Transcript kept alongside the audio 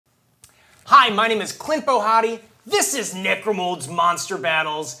Hi, my name is Clint This is Necromolds Monster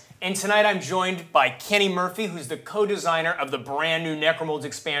Battles, and tonight I'm joined by Kenny Murphy, who's the co-designer of the brand new Necromolds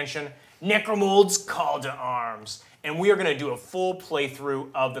expansion, Necromolds Call to Arms. And we are going to do a full playthrough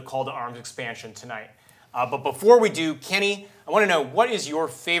of the Call to Arms expansion tonight. But before we do, Kenny, I want to know, what is your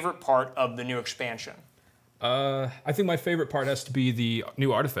favorite part of the new expansion? I think my favorite part has to be the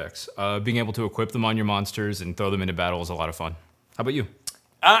new artifacts. Being able to equip them on your monsters and throw them into battle is a lot of fun. How about you?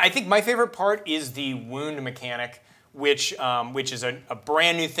 I think my favorite part is the wound mechanic, which is a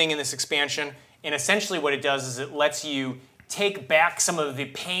brand new thing in this expansion. And essentially what it does is it lets you take back some of the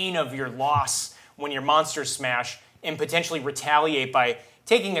pain of your loss when your monsters smash and potentially retaliate by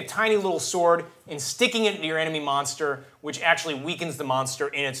taking a tiny little sword and sticking it into your enemy monster, which actually weakens the monster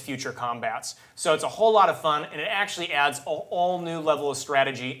in its future combats. So it's a whole lot of fun, and it actually adds an all new level of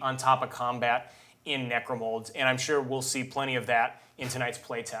strategy on top of combat in Necromolds, and I'm sure we'll see plenty of that in tonight's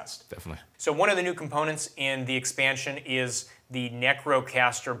playtest. Definitely. So one of the new components in the expansion is the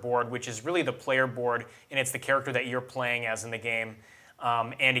Necrocaster board, which is really the player board, and it's the character that you're playing as in the game.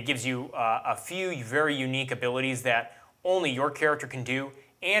 And it gives you a few very unique abilities that only your character can do,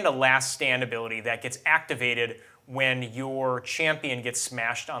 and a last stand ability that gets activated when your champion gets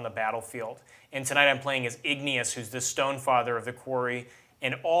smashed on the battlefield. And tonight I'm playing as Igneous, who's the Stone Father of the Quarry,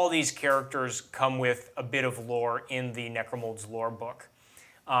 and all these characters come with a bit of lore in the Necromolds lore book.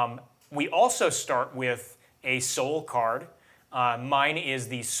 We also start with a soul card. Mine is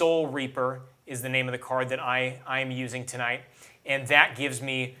the Soul Reaper, is the name of the card that I'm using tonight. And that gives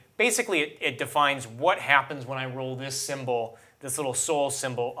me, basically it defines what happens when I roll this symbol, this little soul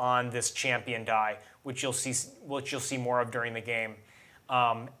symbol on this champion die, which you'll see more of during the game.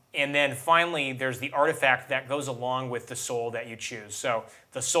 And then finally, there's the artifact that goes along with the soul that you choose. So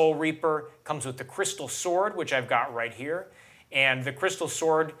the Soul Reaper comes with the Crystal Sword, which I've got right here. And the Crystal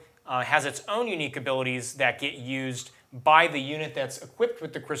Sword has its own unique abilities that get used by the unit that's equipped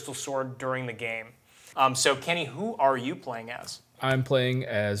with the Crystal Sword during the game. So Kenny, who are you playing as? I'm playing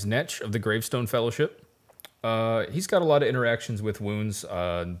as Netch of the Gravestone Fellowship. He's got a lot of interactions with wounds,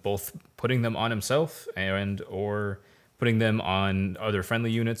 both putting them on himself or putting them on other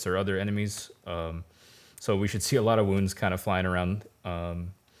friendly units or other enemies. So we should see a lot of wounds kind of flying around.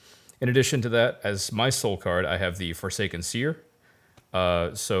 In addition to that, as my soul card, I have the Forsaken Seer,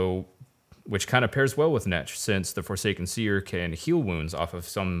 which kind of pairs well with Netch, since the Forsaken Seer can heal wounds off of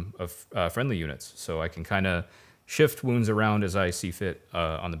some of friendly units. So I can kind of shift wounds around as I see fit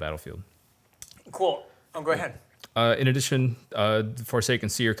on the battlefield. Cool. Oh, go ahead. In addition, the Forsaken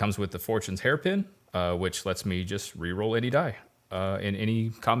Seer comes with the Fortune's Hairpin, which lets me just reroll any die in any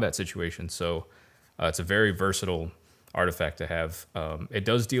combat situation. So it's a very versatile artifact to have. It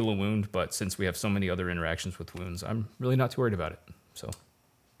does deal a wound, but since we have so many other interactions with wounds, I'm really not too worried about it. So.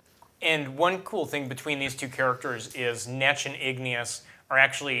 And one cool thing between these two characters is Netch and Igneous are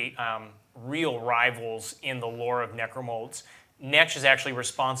actually real rivals in the lore of Necromolds. Netch is actually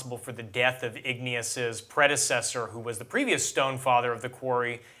responsible for the death of Igneous's predecessor, who was the previous Stone Father of the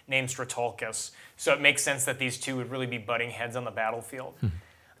Quarry, named Stratolcus. So it makes sense that these two would really be butting heads on the battlefield.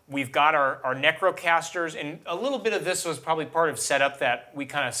 We've got our Necrocasters, and a little bit of this was probably part of setup that we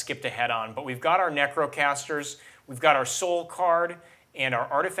kind of skipped ahead on, but we've got our Necrocasters, we've got our Soul card, and our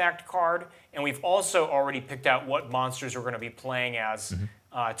Artifact card, and we've also already picked out what monsters we're going to be playing as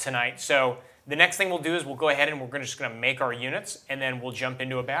tonight. So the next thing we'll do is we'll go ahead and we're just going to make our units, and then we'll jump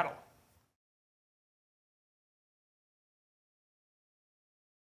into a battle.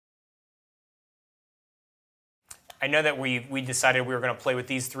 I know that we decided we were going to play with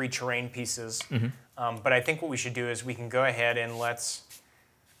these 3 terrain pieces, but I think what we should do is we can go ahead and let's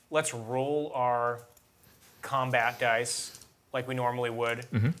roll our combat dice like we normally would,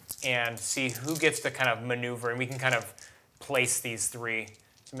 and see who gets to kind of maneuver, and we can kind of place these 3.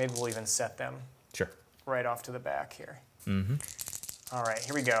 So maybe we'll even set them right off to the back here. All right,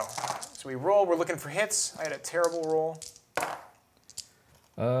 here we go. So we roll, we're looking for hits. I had a terrible roll.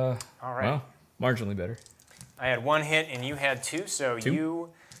 All right. Well, marginally better. I had 1 hit and you had 2, so 2? You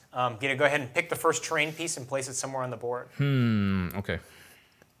get to go ahead and pick the first terrain piece and place it somewhere on the board. Okay.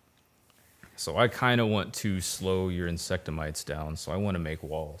 So I kind of want to slow your insectomites down, so I want to make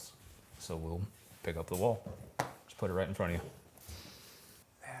walls. So we'll pick up the wall. Just put it right in front of you.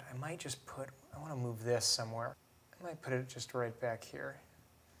 I might just I want to move this somewhere. I might put it just right back here.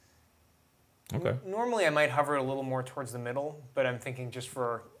 Okay. Normally I might hover a little more towards the middle, but I'm thinking just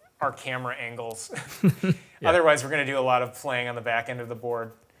for our camera angles. Yeah. Otherwise we're going to do a lot of playing on the back end of the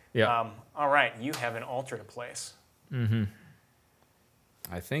board. Yeah. All right, you have an altar to place.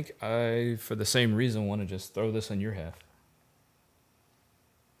 I think I, for the same reason, want to just throw this in your half.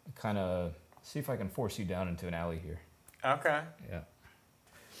 kind of see if I can force you down into an alley here. Okay. Yeah.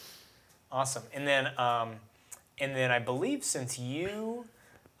 Awesome. And then I believe since you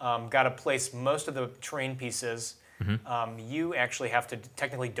got to place most of the terrain pieces, you actually have to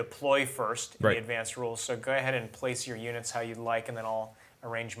technically deploy first in the advanced rules. So go ahead and place your units how you'd like, and then I'll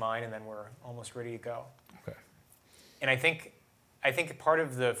arrange mine, and then we're almost ready to go. Okay. And I think part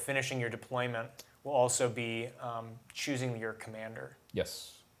of the finishing your deployment will also be choosing your commander.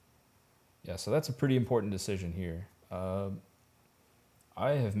 Yes. Yeah, so that's a pretty important decision here.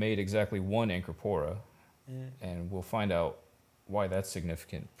 I have made exactly one Anchorpora, and we'll find out why that's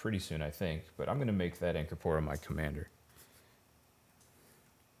significant pretty soon, I think. But I'm going to make that Anchorpora my commander.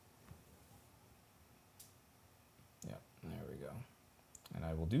 Yeah, there we go. And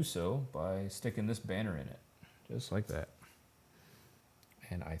I will do so by sticking this banner in it, just like that.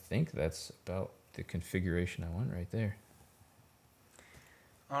 And I think that's about the configuration I want right there.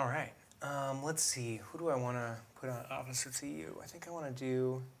 All right. Let's see. Who do I want to put on opposite to you? I think I want to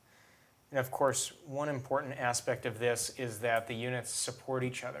do... And of course, one important aspect of this is that the units support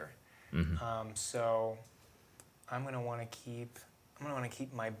each other. So I'm going to want to keep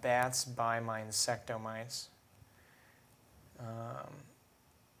my bats by my insectomites.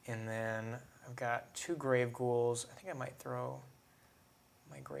 And then I've got 2 grave ghouls. I think I might throw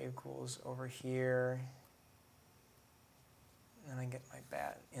my grave ghouls over here. And then I get my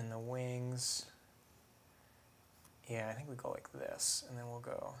bat in the wings. Yeah, I think we go like this, and then we'll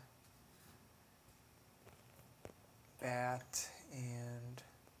go bat and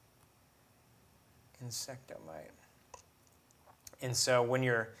insectomite. And so when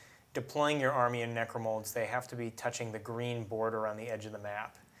you're deploying your army in Necromolds, they have to be touching the green border on the edge of the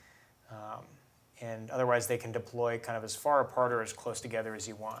map. And otherwise they can deploy kind of as far apart or as close together as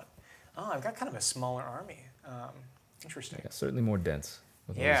you want. Oh, I've got kind of a smaller army. Interesting. Yeah, certainly more dense.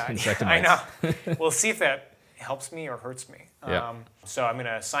 With Yeah, those insectomites. I know. We'll see if that helps me or hurts me. Yeah. So I'm going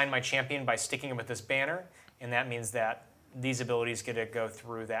to assign my champion by sticking him with this banner, and that means that these abilities get to go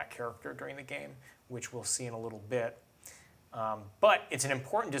through that character during the game, which we'll see in a little bit. But it's an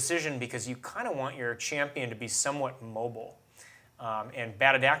important decision because you kind of want your champion to be somewhat mobile. And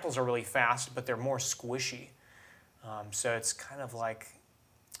Batadactyls are really fast, but they're more squishy. So it's kind of like,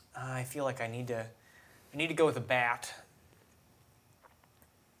 I feel like I need to go with a bat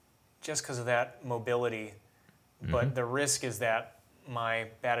just because of that mobility. But the risk is that my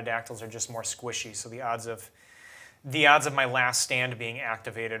Batadactyls are just more squishy, so the odds of my last stand being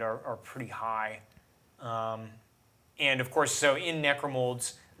activated are pretty high. And of course, so in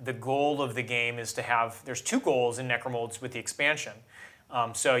Necromolds, the goal of the game is to have, there's 2 goals in Necromolds with the expansion.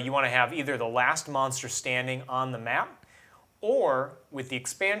 So you want to have either the last monster standing on the map, or with the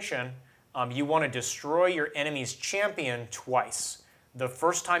expansion, you want to destroy your enemy's champion twice. The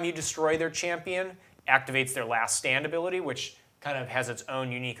first time you destroy their champion activates their last stand ability, which kind of has its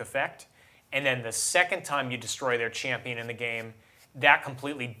own unique effect. And then the second time you destroy their champion in the game, that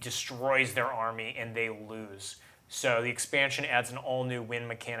completely destroys their army and they lose. So the expansion adds an all-new win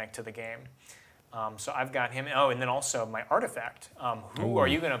mechanic to the game. So I've got him. Oh, and then also my artifact. Who are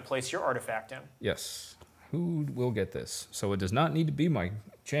you going to place your artifact in? Yes. Who will get this? So it does not need to be my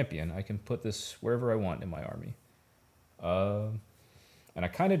champion. I can put this wherever I want in my army. And I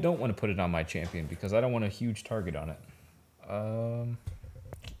kind of don't want to put it on my champion because I don't want a huge target on it.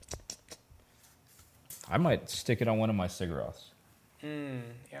 I might stick it on one of my Siguraths.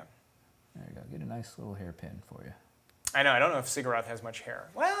 Yeah. There you go. Get a nice little hairpin for you. I know. I don't know if Sigurath has much hair.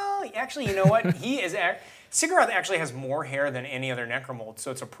 Well, actually, you know what? Sigurath actually has more hair than any other Necromold, so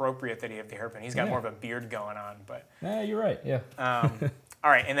it's appropriate that he have the hairpin. He's got more of a beard going on, but. Yeah, you're right. Yeah. All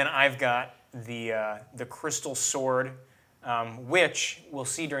right, and then I've got the Crystal Sword, which we'll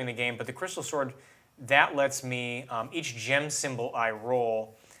see during the game. But the Crystal Sword, that lets me each gem symbol I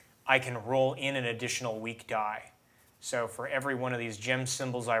roll, I can roll in an additional weak die. So for every one of these gem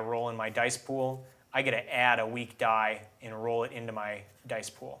symbols I roll in my dice pool, I get to add a weak die and roll it into my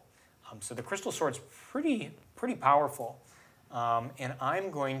dice pool. So the Crystal Sword's pretty powerful. And I'm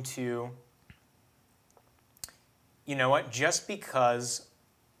going to, you know what, just because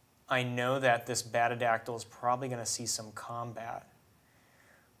I know that this Batadactyl is probably going to see some combat.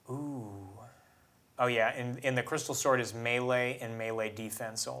 Ooh. Oh yeah, and the Crystal Sword is melee and melee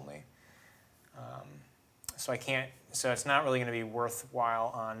defense only. So I can't, so it's not really going to be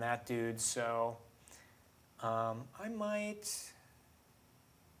worthwhile on that dude, so I might,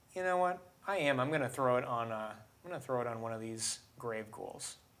 you know what, I'm going to throw it on, one of these Grave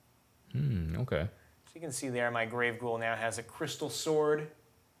Ghouls. Okay. So you can see there my Grave Ghoul now has a Crystal Sword,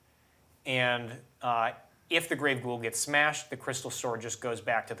 and if the Grave Ghoul gets smashed, the Crystal Sword just goes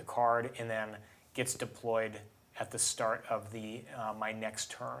back to the card and then gets deployed at the start of the my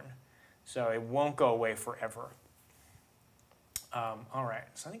next turn. So it won't go away forever. All right,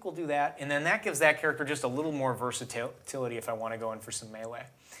 so I think we'll do that. And then that gives that character just a little more versatility if I want to go in for some melee.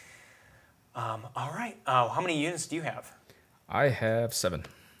 All right, how many units do you have? I have 7.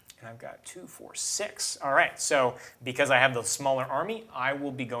 And I've got 2, 4, 6. All right, so because I have the smaller army, I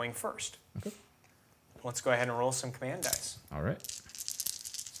will be going first. Okay. Let's go ahead and roll some command dice. All right.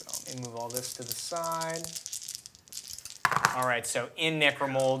 So let me move all this to the side. All right, so in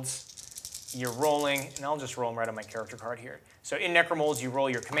Necromolds, you're rolling, and I'll just roll them right on my character card here. So in Necromolds, you roll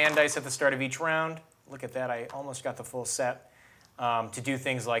your command dice at the start of each round. Look at that, I almost got the full set. To do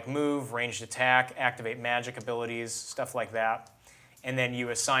things like move, ranged attack, activate magic abilities, stuff like that. And then you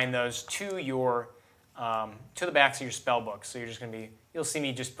assign those to your to the backs of your spell books. So you're just going to be, you'll see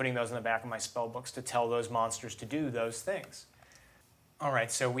me just putting those in the back of my spell books to tell those monsters to do those things. All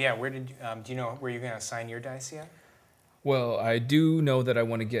right, so yeah, where did do you know where you're going to assign your dice yet? Well, I do know that I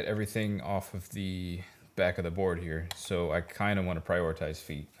want to get everything off of the back of the board here, so I kind of want to prioritize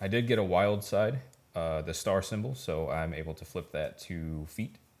feet. I did get a wild side, the star symbol, so I'm able to flip that to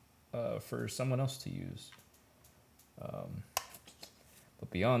feet for someone else to use. But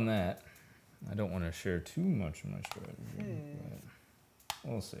beyond that, I don't want to share too much of my strategy.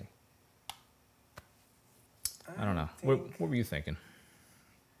 But we'll see. I don't know. What were you thinking?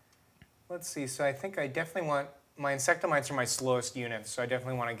 Let's see. So I think I definitely want, my Insectomites are my slowest units, so I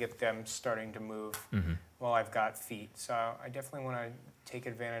definitely want to get them starting to move while I've got feet. So I definitely want to take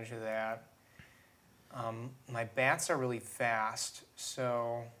advantage of that. My bats are really fast,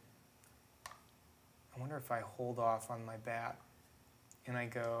 so I wonder if I hold off on my bat and I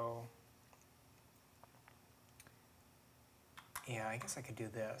go, yeah, I guess I could do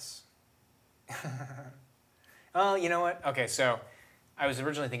this. Oh, you know what? Okay, so I was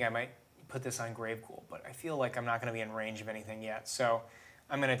originally thinking I might put this on Grave Ghoul, but I feel like I'm not going to be in range of anything yet. So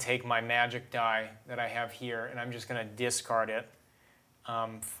I'm going to take my magic die that I have here, and I'm just going to discard it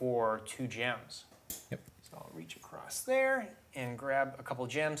for 2 gems. Yep. So I'll reach across there and grab a couple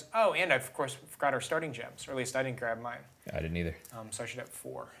gems. Oh, and I, of course, forgot our starting gems, or at least I didn't grab mine. I didn't either. So I should have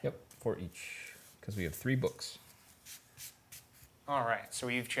 4. Yep, 4 each, because we have 3 books. All right, so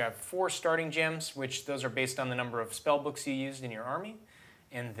we each have 4 starting gems, which those are based on the number of spell books you used in your army.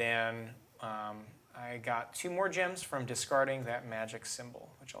 And then I got 2 more gems from discarding that magic symbol,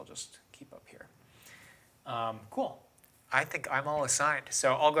 which I'll just keep up here. Cool. I think I'm all assigned.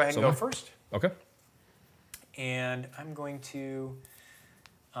 So I'll go ahead and go first. Okay. And I'm going to,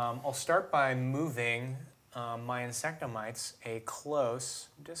 I'll start by moving my Insectomites a close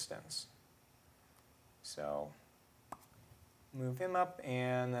distance. So move him up,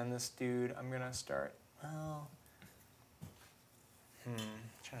 and then this dude, I'm going to start, well,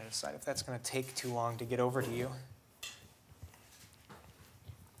 trying to decide if that's going to take too long to get over to you.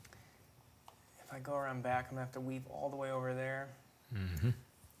 If I go around back, I'm going to have to weave all the way over there.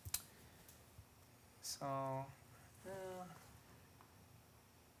 So,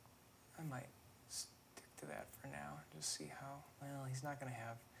 I might stick to that for now. Just see how, well, he's not going to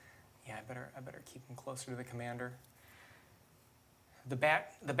have, yeah, I better keep him closer to the commander. The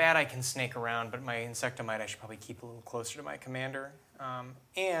bat I can snake around, but my Insectomite I should probably keep a little closer to my commander.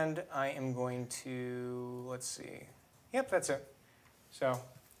 And I am going to, let's see. Yep, that's it. So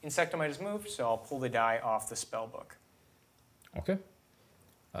Insectomite is moved, so I'll pull the die off the spell book. Okay.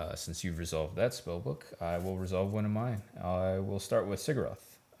 Since you've resolved that spell book, I will resolve one of mine. I will start with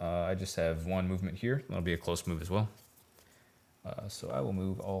Sigurath. I just have 1 movement here. That'll be a close move as well. So I will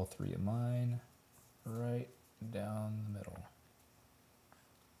move all 3 of mine right down the middle.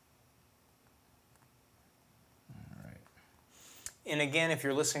 And again, if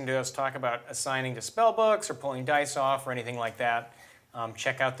you're listening to us talk about assigning to spell books or pulling dice off or anything like that,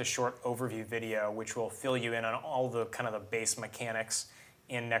 check out the short overview video, which will fill you in on all the kind of the base mechanics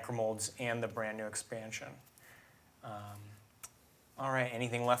in Necromolds and the brand new expansion. All right,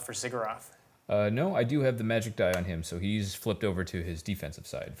 anything left for Sigurath? No, I do have the magic die on him, so he's flipped over to his defensive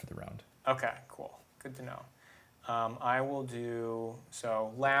side for the round. Okay, cool. Good to know. I will do,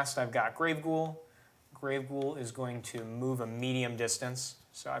 so last I've got Grave Ghoul. Grave Ghoul is going to move a medium distance.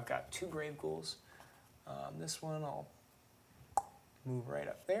 So I've got 2 Grave Ghouls. This one I'll move right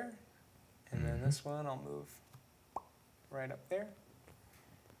up there. And then this one I'll move right up there.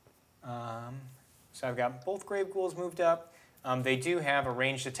 So I've got both Grave Ghouls moved up. They do have a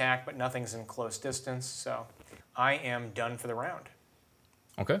ranged attack, but nothing's in close distance. So I am done for the round.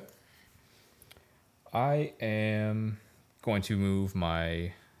 Okay. I am going to move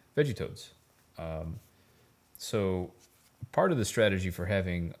my Vegetoads. So part of the strategy for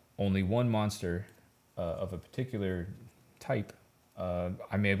having only one monster of a particular type,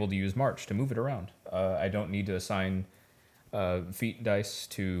 I'm able to use March to move it around. I don't need to assign feat dice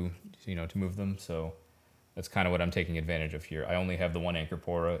to move them, so that's kind of what I'm taking advantage of here. I only have the one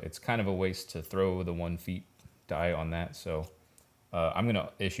Anchorpora. It's kind of a waste to throw the one feat die on that, so I'm going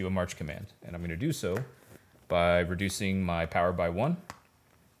to issue a March command, and I'm going to do so by reducing my power by 1.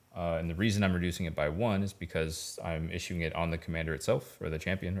 And the reason I'm reducing it by 1 is because I'm issuing it on the commander itself, or the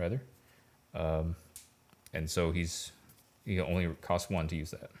champion, rather. And so he only costs 1 to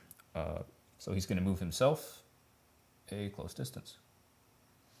use that. So he's going to move himself a close distance.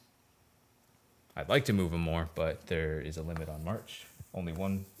 I'd like to move him more, but there is a limit on March. Only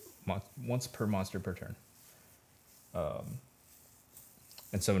once per monster per turn.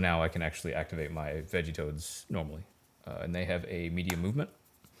 And so now I can actually activate my Vegetoads normally. And they have a medium movement.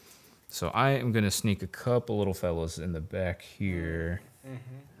 So I am going to sneak a couple little fellows in the back here.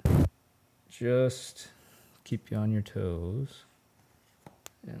 Just keep you on your toes.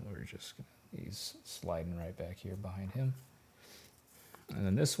 And we're just going to, he's sliding right back here behind him. And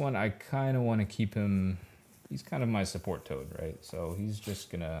then this one, I kind of want to keep him, he's kind of my support toad, right? So he's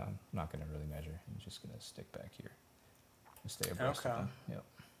just going to, I'm not going to really measure. He's just going to stick back here. Just stay abreast of him.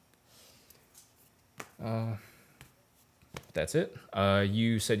 Yep. That's it.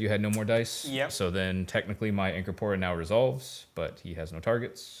 You said you had no more dice. Yep. So then technically my Anchorpora now resolves, but he has no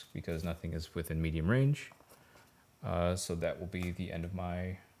targets because nothing is within medium range. So that will be the end of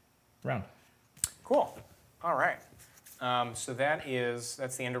my round. Cool. All right. So that's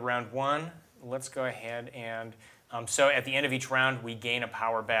the end of round 1. Let's go ahead and so at the end of each round we gain a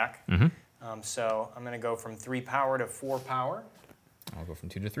power back. So I'm going to go from 3 power to 4 power. I'll go from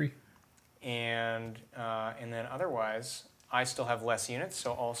 2 to 3. And then otherwise I still have less units,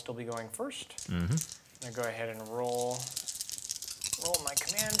 so I'll still be going first. I'm going to go ahead and roll my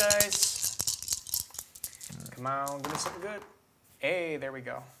command dice. Come on, give me something good. Hey, there we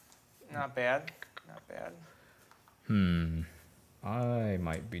go. Not bad. Not bad. I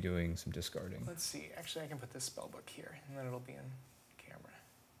might be doing some discarding. Let's see. Actually, I can put this spell book here, and then it'll be in camera.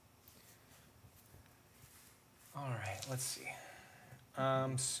 All right, let's see.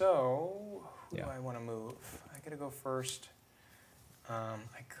 So, who do I want to move? I gotta go first.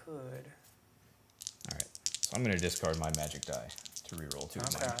 I could. All right, so I'm going to discard my magic die to reroll 2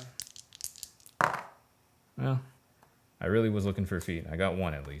 of mine. Well, I really was looking for a feat. I got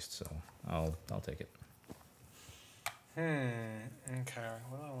 1 at least, so I'll take it. Okay,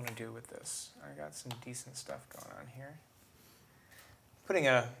 what do I want to do with this? I got some decent stuff going on here. Putting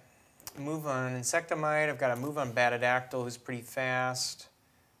a move on Insectomite. I've got a move on Batadactyl, who's pretty fast.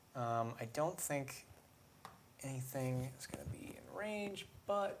 I don't think anything is going to be in range,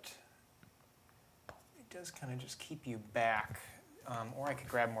 but it does kind of just keep you back. Or I could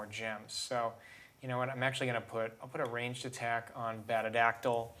grab more gems. So, you know what? I'm actually going to I'll put a ranged attack on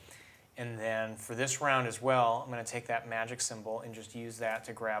Batadactyl. And then for this round as well, I'm going to take that magic symbol and just use that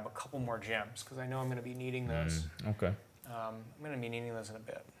to grab a couple more gems, because I know I'm going to be needing those. Okay. I'm going to be needing those in a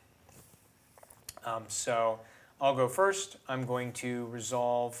bit. So I'll go first. I'm going to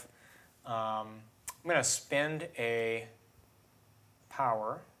resolve. I'm going to spend a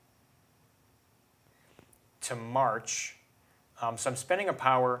power to march. So I'm spending a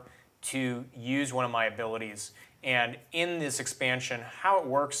power to use one of my abilities. And in this expansion, how it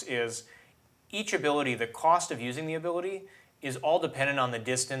works is each ability, the cost of using the ability, is all dependent on the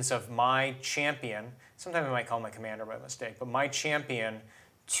distance of my champion. Sometimes I might call my commander by mistake, but my champion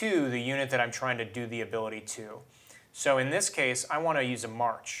to the unit that I'm trying to do the ability to. So in this case, I want to use a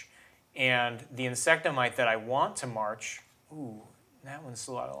march. And the Insectomite that I want to march, ooh, that one's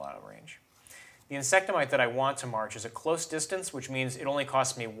still out of range. The Insectomite that I want to march is a close distance, which means it only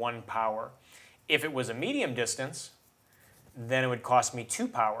costs me 1 power. If it was a medium distance, then it would cost me 2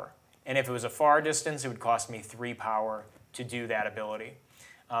 power. And if it was a far distance, it would cost me 3 power to do that ability.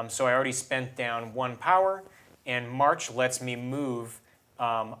 So I already spent down 1 power, and March lets me move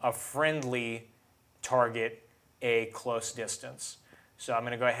a friendly target a close distance. So I'm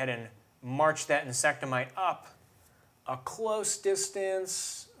going to go ahead and march that Insectomite up a close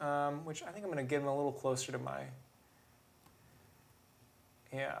distance, which I think I'm going to get him a little closer to my...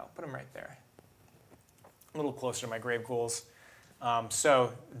 Yeah, I'll put him right there. A little closer to my Grave Ghouls.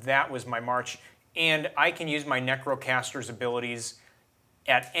 So that was my march. And I can use my Necrocaster's abilities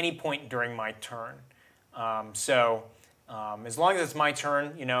at any point during my turn. As long as it's my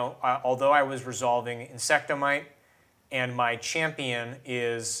turn, you know, although I was resolving Insectomite and my champion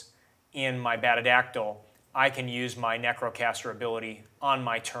is in my Batadactyl, I can use my Necrocaster ability on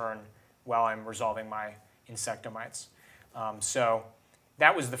my turn while I'm resolving my Insectomites. So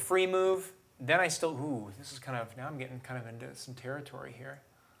that was the free move. Then I still, ooh, this is kind of, now I'm getting kind of into some territory here.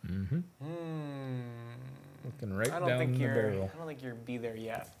 Mm-hmm. Looking right down the barrel. I don't think you'll be there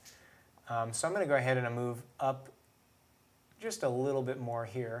yet. So I'm going to go ahead and move up just a little bit more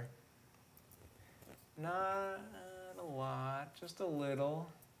here. Not a lot, just a little.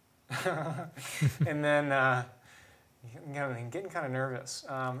 And then I'm getting kind of nervous.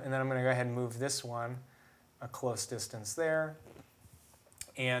 And then I'm going to go ahead and move this one a close distance there.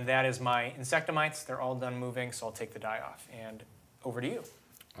 And that is my Insectomites. They're all done moving, so I'll take the die off. And over to you.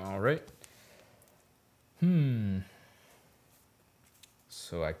 All right.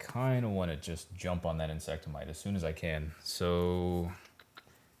 So I kind of want to just jump on that Insectomite as soon as I can. So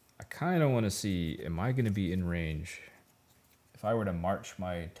I kind of want to see, am I going to be in range? If I were to march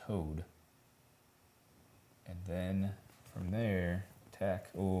my Toad, and then from there, attack.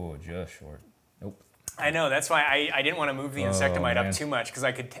 Oh, just short. Nope. I know, that's why I didn't want to move the Insectomite up too much, because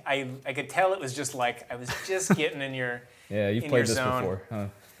I could tell it was just like, I was just getting in your Yeah, you've played this zone. before, huh?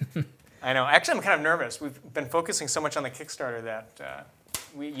 I know. Actually, I'm kind of nervous. We've been focusing so much on the Kickstarter that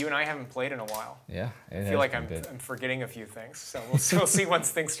you and I haven't played in a while. Yeah, I feel like I'm forgetting a few things. So we'll see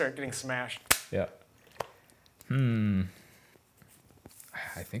once things start getting smashed. Yeah.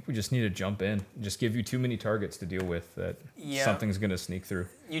 I think we just need to jump in. Just give you too many targets to deal with that something's going to sneak through.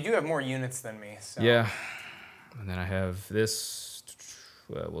 You do have more units than me. So. Yeah. And then I have this.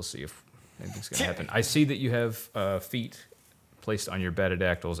 Well, we'll see if anything's going to happen. I see that you have feet placed on your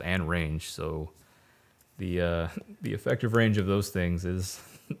Batadactyls and range, so the effective range of those things is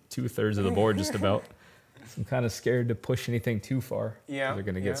 2/3 of the board just about. So I'm kind of scared to push anything too far. Yeah. They're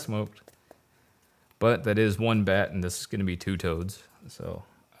going to get smoked. But that is one bat, and this is going to be 2 Toads. So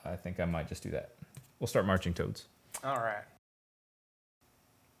I think I might just do that. We'll start marching Toads. All right.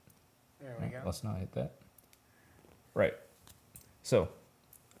 There we go. Let's not hit that. Right. So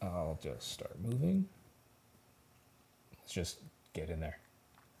I'll just start moving. Let's just get in there.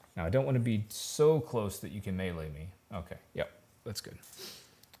 Now I don't want to be so close that you can melee me. Okay. Yep. That's good.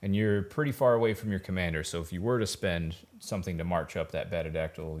 And you're pretty far away from your commander, so if you were to spend something to march up that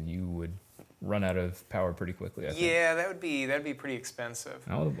Batadactyl, you would run out of power pretty quickly, I think. Yeah, that'd be pretty expensive.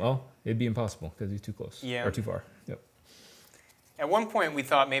 Oh, well, it'd be impossible because he's too close. Yeah. Or too far. Yep. At one point, we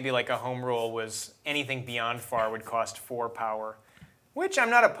thought maybe like a home rule was anything beyond far would cost 4 power, which I'm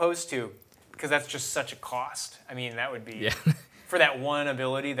not opposed to, because that's just such a cost. I mean, that would be, for that one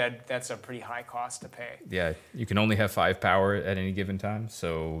ability, that's a pretty high cost to pay. Yeah, you can only have 5 power at any given time,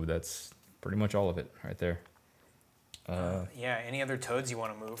 so that's pretty much all of it right there. Yeah, any other Toads you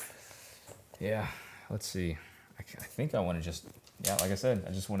want to move? Yeah, let's see. I think I want to just, like I said,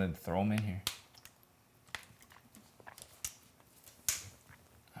 I just want to throw them in here.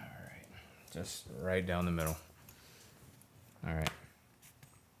 All right, just right down the middle. All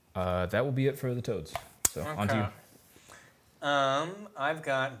right. That will be it for the Toads. So on to you. I've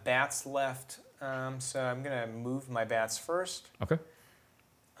got bats left, so I'm going to move my bats first. Okay.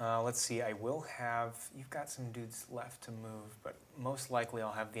 Let's see, I will have, you've got some dudes left to move, but most likely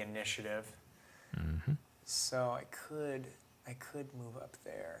I'll have the initiative. Mm-hmm. So I could move up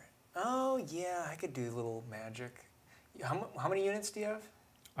there. Oh yeah, I could do a little magic. How many units do you have?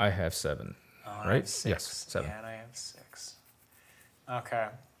 I have 7. Oh, right? I have 6. Yes, 7. Yeah, and I have 6. Okay.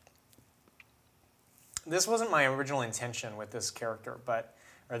 This wasn't my original intention with this character,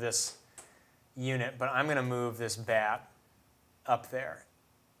 or this unit, but I'm going to move this bat up there.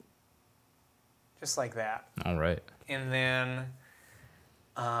 Just like that. All right. And then,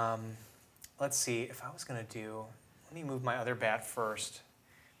 let's see, if I was going to do, let me move my other bat first.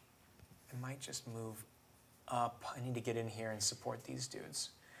 I might just move up. I need to get in here and support these dudes.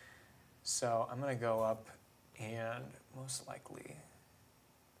 So I'm going to go up and most likely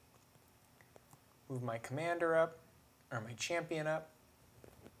move my commander up, or my champion up,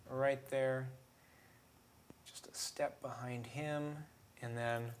 right there. Just a step behind him, and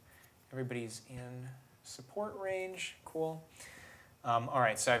then everybody's in support range. Cool. All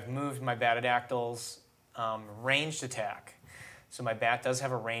right, so I've moved my Batadactyls. Ranged attack. So my bat does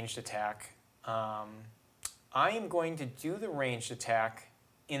have a ranged attack. I am going to do the ranged attack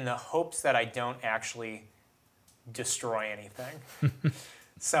in the hopes that I don't actually destroy anything.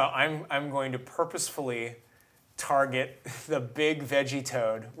 So I'm going to purposefully target the big veggie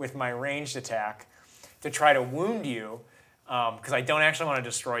toad with my ranged attack to try to wound you, because I don't actually want to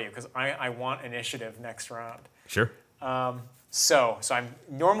destroy you, because I want initiative next round. Sure. So I'm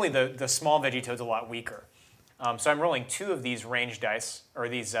normally the small veggie toad's a lot weaker. So I'm rolling 2 of these ranged dice, or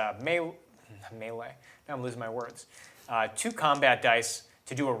these melee. Now I'm losing my words. 2 combat dice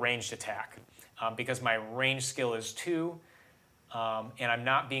to do a ranged attack. because my range skill is 2, and I'm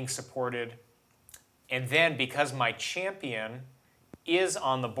not being supported. And then because my champion is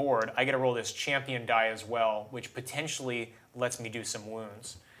on the board, I get to roll this champion die as well, which potentially lets me do some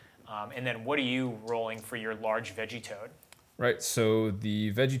wounds. And then what are you rolling for your large veggie toad? Right, so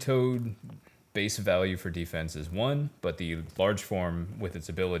the veggie toad base value for defense is 1, but the large form with its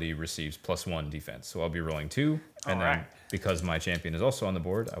ability receives +1 defense. So I'll be rolling 2, and then because my champion is also on the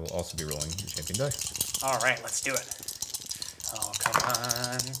board, I will also be rolling the champion die. All right, let's do it. Oh,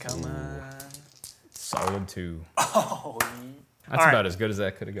 come on. Solid 2. Oh, that's about as good as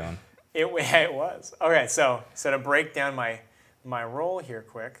that could have gone. It was. Okay, so to break down my roll here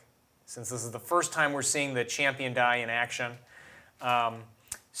quick, since this is the first time we're seeing the champion die in action.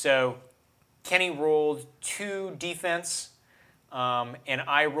 So Kenny rolled 2 defense, and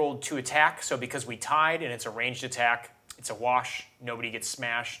I rolled 2 attack. So because we tied and it's a ranged attack, it's a wash. Nobody gets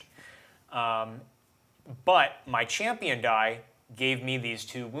smashed. But my champion die gave me these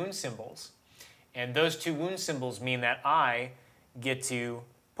 2 wound symbols. And those 2 wound symbols mean that I get to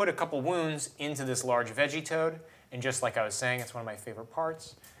put a couple wounds into this large veggie toad. And just like I was saying, it's one of my favorite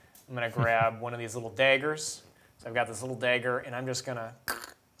parts. I'm going to grab one of these little daggers. So I've got this little dagger, and I'm just going to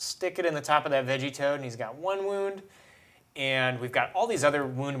stick it in the top of that veggie toad, and he's got 1 wound. And we've got all these other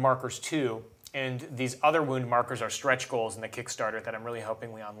wound markers too, and these other wound markers are stretch goals in the Kickstarter that I'm really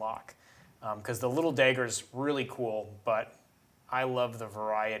hoping we unlock. Because the little dagger's really cool, but I love the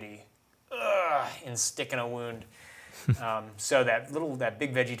variety in sticking a wound. So that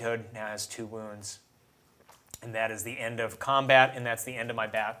big veggie toad now has 2 wounds. And that is the end of combat, and that's the end of my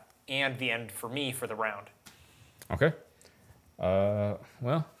bat, and the end for me for the round. Okay.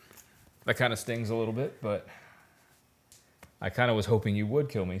 Well, that kind of stings a little bit, but I kind of was hoping you would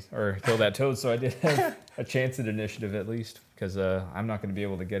kill me, or kill that toad, so I did have a chance at initiative at least, because I'm not going to be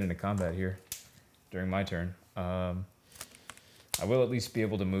able to get into combat here during my turn. I will at least be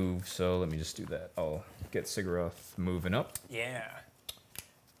able to move, so let me just do that. I'll get Sigurath moving up. Yeah.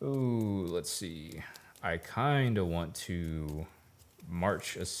 Ooh, let's see. I kind of want to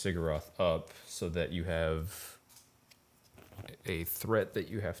march a Sigurath up so that you have a threat that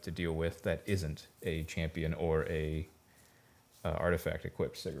you have to deal with that isn't a champion or a artifact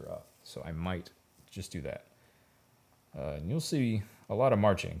equipped Sigurath. So I might just do that. And you'll see a lot of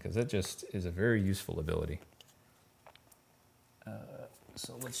marching because it just is a very useful ability.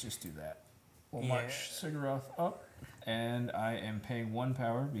 So let's just do that. We'll march Sigurath up, and I am paying 1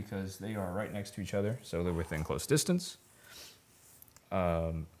 power because they are right next to each other, so they're within close distance.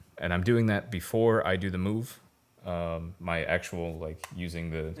 And I'm doing that before I do the move. My actual, like,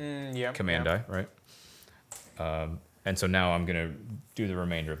 using the command die, right? And so now I'm going to do the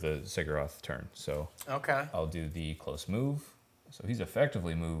remainder of the Sigurath turn. So I'll do the close move. So he's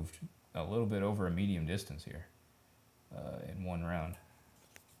effectively moved a little bit over a medium distance here in 1 round.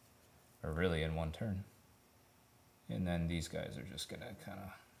 Or really in 1 turn. And then these guys are just going to kind of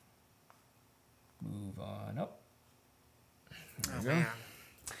move on up. There we go. Man.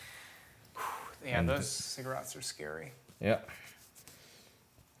 Yeah, and those Siguraths are scary. Yeah.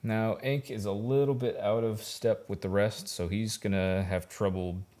 Now, Ink is a little bit out of step with the rest, so he's going to have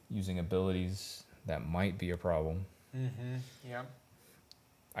trouble using abilities. That might be a problem. Mm-hmm, yeah.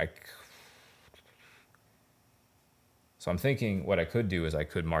 So I'm thinking what I could do is I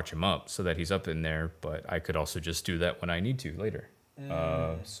could march him up so that he's up in there, but I could also just do that when I need to later.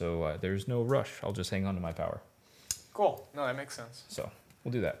 So there's no rush. I'll just hang on to my power. Cool. No, that makes sense. So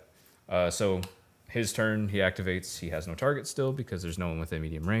we'll do that. So his turn, he activates. He has no target still because there's no one within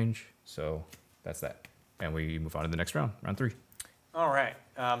medium range. So that's that. And we move on to the next round, round 3. All right.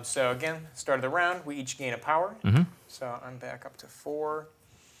 So again, start of the round, we each gain a power. Mm-hmm. So I'm back up to 4.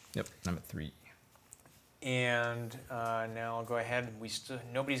 Yep, I'm at 3. And now I'll go ahead.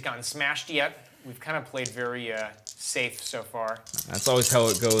 Nobody's gotten smashed yet. We've kind of played very safe so far. That's always how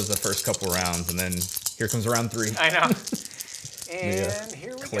it goes the first couple rounds, and then here comes round 3. I know. And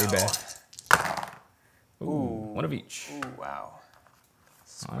here we clay go. bat. Ooh, 1 of each. Ooh, wow.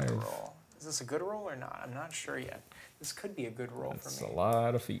 This is quite a roll. Is this a good roll or not? I'm not sure yet. This could be a good roll for me. That's a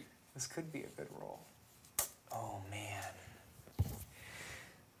lot of feet. This could be a good roll. Oh man.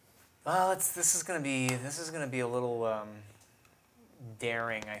 Well, this is gonna be a little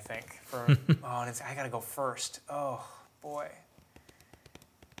daring, I think. And I gotta go first. Oh boy.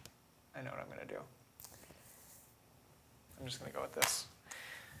 I know what I'm gonna do. I'm just gonna go with this.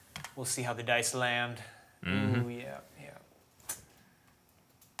 We'll see how the dice land. Mm-hmm. Ooh, yeah.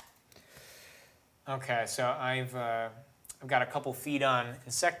 Okay, so I've got a couple feet on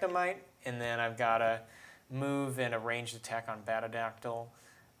Insectomite, and then I've got a move and a ranged attack on Batadactyl.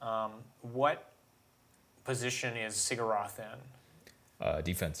 What position is Sigurath in?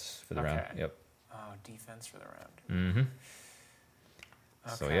 Defense for the round. Yep. Oh, defense for the round. Mm-hmm.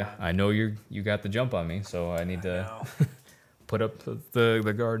 Okay. So yeah, I know you got the jump on me, so I need to put up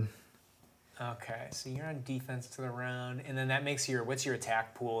the guard. Okay, so you're on defense to the round, and then that makes what's your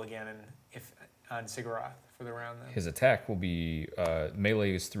attack pool again? And if on Sigurath for the round, then His attack will be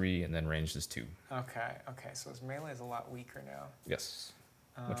melee is 3 and then ranged is 2. okay, so his melee is a lot weaker now. Yes,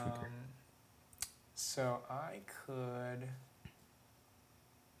 much weaker. So I could,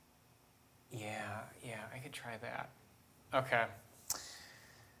 I could try that. Okay.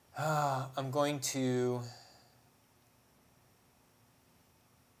 I'm going to.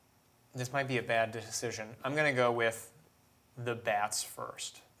 This might be a bad decision. I'm going to go with the bats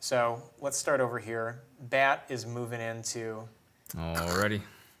first. So let's start over here. Bat is moving into. Alrighty.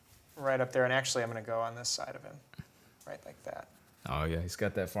 Right up there, and actually I'm going to go on this side of him, right like that. Oh yeah, he's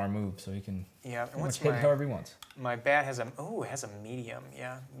got that far move, so he can. Yeah, and what's hit however he wants. My bat has a medium,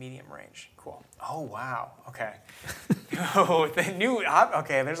 medium range. Cool. Oh wow. Okay.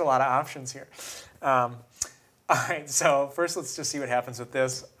 Okay, there's a lot of options here. All right, so first let's just see what happens with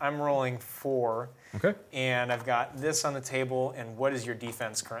this. I'm rolling 4. Okay. And I've got this on the table, and what is your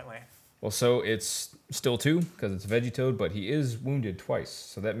defense currently? Well, so it's still 2 because it's Vegetoad, but he is wounded twice.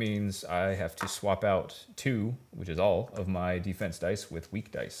 So that means I have to swap out 2, which is all, of my defense dice with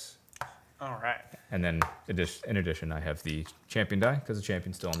weak dice. All right. And then in addition, I have the champion die because the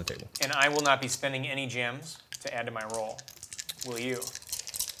champion's still on the table. And I will not be spending any gems to add to my roll. Will you?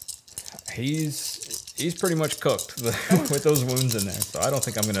 He's pretty much cooked with those wounds in there, so I don't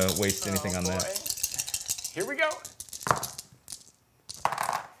think I'm going to waste anything on that. Here we go.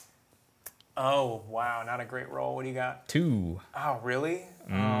 Oh, wow, not a great roll. What do you got? 2. Oh, really?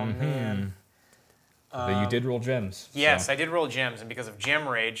 Mm-hmm. Oh, man. But you did roll gems. Yes, so. I did roll gems, and because of Gem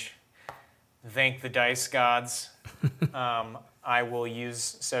Rage, thank the dice gods, I will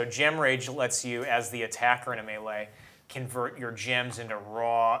use... So Gem Rage lets you, as the attacker in a melee, convert your gems into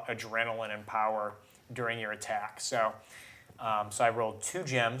raw adrenaline and power during your attack. So, so I rolled 2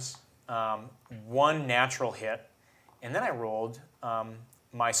 gems, 1 natural hit, and then I rolled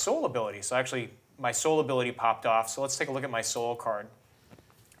my soul ability. So actually, my soul ability popped off. So let's take a look at my soul card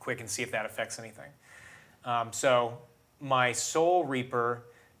quick and see if that affects anything. So my Soul Reaper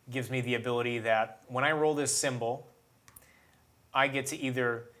gives me the ability that when I roll this symbol, I get to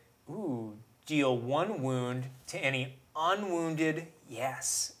either deal 1 wound to any unwounded,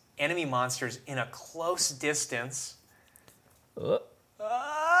 enemy monsters in a close distance. Okay.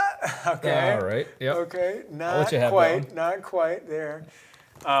 All right. Yep. Okay. Not quite there.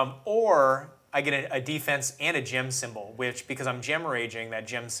 Or I get a defense and a gem symbol, which, because I'm gem raging, that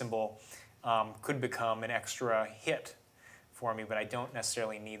gem symbol could become an extra hit for me, but I don't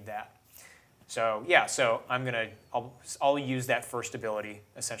necessarily need that. So yeah, so I'll use that first ability,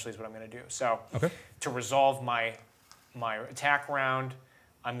 essentially is what I'm gonna do. So to resolve my attack round,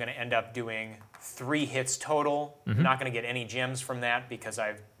 I'm gonna end up doing 3 hits total. I'm not gonna get any gems from that because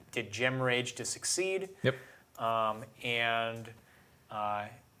I did Gem Rage to succeed. Yep. And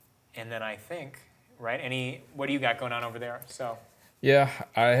then I think, right, what do you got going on over there? So. Yeah,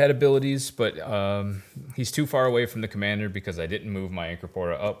 I had abilities, but he's too far away from the commander because I didn't move my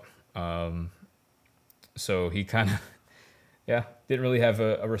Anchorpora up. So he kind of, didn't really have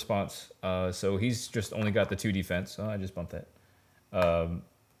a response. So he's just only got the 2 defense. Oh, I just bumped that.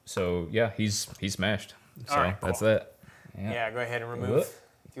 So yeah, he's smashed. So all right, cool. That's that. Yeah, go ahead and remove.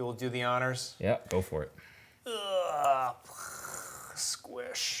 If you will do the honors. Yeah, go for it.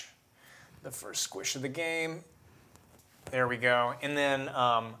 Squish. The first squish of the game. There we go. And then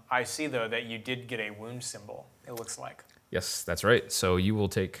I see, though, that you did get a wound symbol, it looks like. Yes, that's right. So you will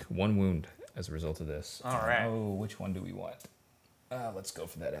take 1 wound as a result of this. All right. Oh, which one do we want? Let's go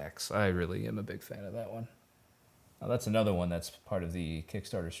for that axe. I really am a big fan of that one. Now, that's another one that's part of the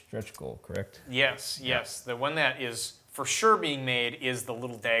Kickstarter stretch goal, correct? Yes. The one that is for sure being made is the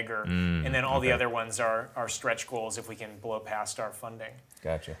little dagger, and then all the other ones are stretch goals if we can blow past our funding.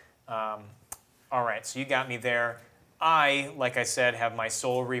 Gotcha. All right, so you got me there. I, like I said, have my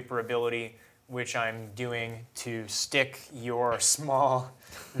Soul Reaper ability, which I'm doing to stick your small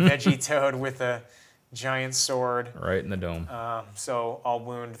Vegetoad with a giant sword. Right in the dome. So I'll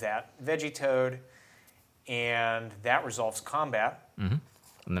wound that Vegetoad, and that resolves combat. And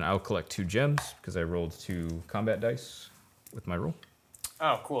then I'll collect 2 gems because I rolled 2 combat dice with my roll.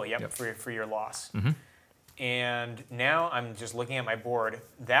 Oh, cool. Yep. For your loss. And now I'm just looking at my board.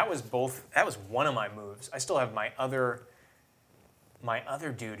 That was one of my moves. I still have my other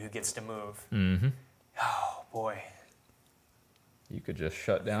dude who gets to move. Oh boy. You could just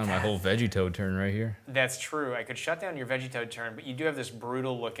shut down my whole Vegetoad turn right here. That's true. I could shut down your Vegetoad turn, but you do have this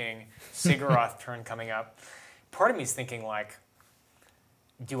brutal-looking Sigurath turn coming up. Part of me is thinking, like,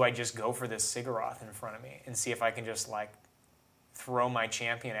 do I just go for this Sigurath in front of me and see if I can just, like, throw my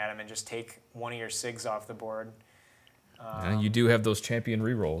champion at him and just take one of your Sigs off the board? You do have those champion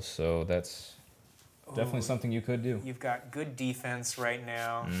rerolls, so that's definitely something you could do. You've got good defense right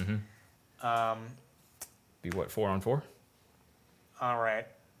now. Be what, 4-on-4? All right.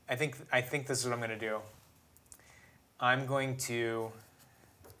 I think this is what I'm going to do. I'm going to,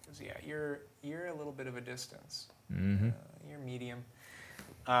 yeah, you're a little bit of a distance. You're medium.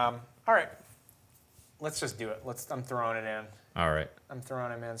 All right. Let's just do it. I'm throwing it in. All right. I'm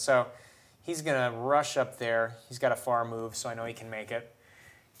throwing him in. So he's going to rush up there. He's got a far move, so I know he can make it.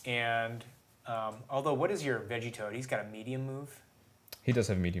 And although, what is your Vegetoad? He's got a medium move. He does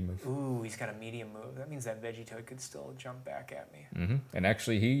have a medium move. Ooh, he's got a medium move. That means that Vegetoad could still jump back at me. And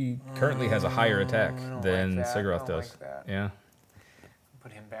actually, he currently has a higher attack than Sigurath does. Like that. Yeah.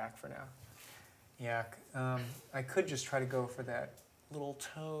 Put him back for now. Yeah, I could just try to go for that little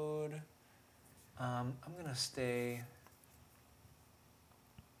toad. I'm going to stay...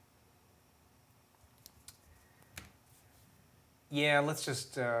 Yeah, let's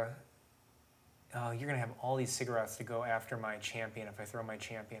just... Oh, you're going to have all these Siguraths to go after my champion if I throw my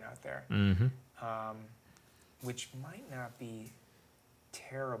champion out there. Which might not be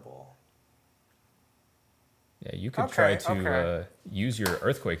terrible. Yeah, you could try to use your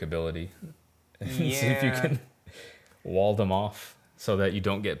Earthquake ability and see if you can wall them off so that you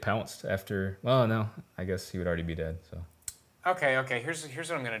don't get pounced after... Well, no, I guess he would already be dead. So. Okay. Here's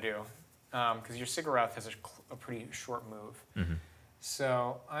what I'm going to do. Because your Sigurath has a pretty short move.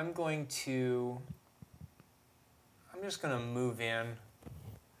 So I'm just going to move in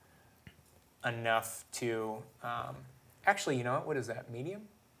enough to, actually, you know what is that, medium?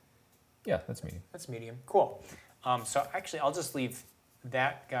 Yeah, that's medium. That's medium, cool. So actually, I'll just leave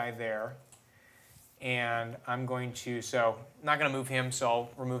that guy there, and I'm going to, so I'm not going to move him, so I'll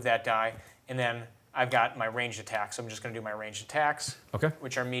remove that die, and then I've got my ranged attacks, so I'm just going to do my ranged attacks,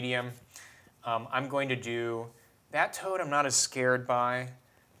 which are medium. I'm going to do... That toad I'm not as scared by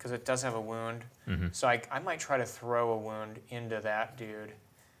because it does have a wound. So I might try to throw a wound into that dude.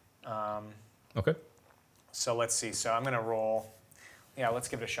 So let's see. So I'm going to roll. Yeah, let's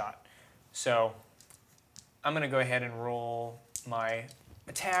give it a shot. So I'm going to go ahead and roll. My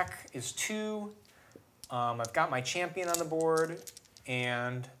attack is 2. I've got my champion on the board.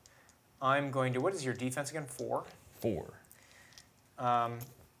 And I'm going to... What is your defense again? 4? 4.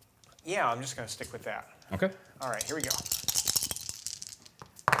 Yeah, I'm just going to stick with that. Okay. All right, here we go.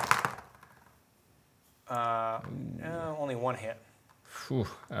 Only 1 hit. Whew,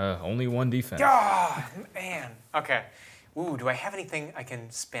 only 1 defense. Ah, man. Okay. Ooh, do I have anything I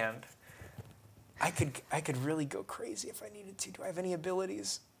can spend? I could really go crazy if I needed to. Do I have any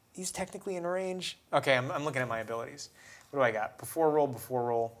abilities? He's technically in range. Okay, I'm looking at my abilities. What do I got? Before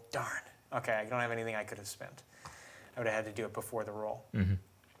roll. Darn. Okay, I don't have anything I could have spent. I would have had to do it before the roll.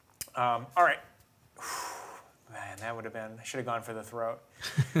 All right. Man, that would have been... I should have gone for the throat.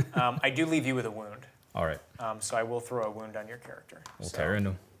 I do leave you with a wound. All right. So I will throw a wound on your character. We'll tear into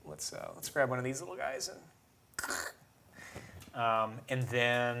him. Let's grab one of these little guys and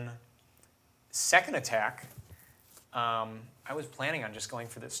then second attack. I was planning on just going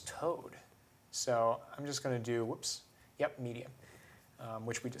for this toad, so I'm just going to do medium,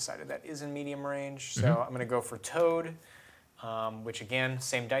 which we decided that is in medium range. So I'm going to go for toad, which again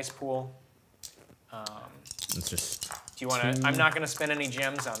same dice pool. Let's just... Do you want to... I'm not going to spend any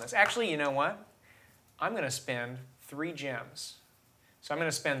gems on this. Actually, you know what? I'm going to spend 3 gems. So I'm going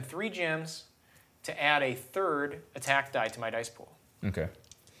to spend 3 gems to add a 3rd attack die to my dice pool. Okay.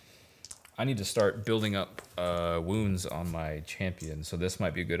 I need to start building up wounds on my champion, so this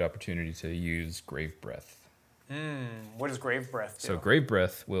might be a good opportunity to use Grave Breath. What does Grave Breath do? So Grave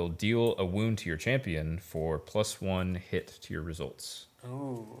Breath will deal a wound to your champion for +1 hit to your results.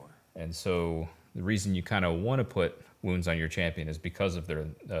 Ooh. And so... The reason you kind of want to put wounds on your champion is because of their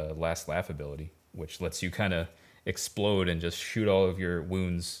last laugh ability, which lets you kind of explode and just shoot all of your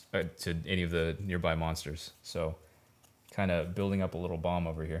wounds to any of the nearby monsters. So kind of building up a little bomb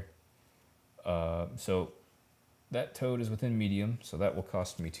over here. So that toad is within medium, so that will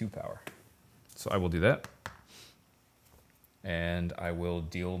cost me 2 power. So I will do that. And I will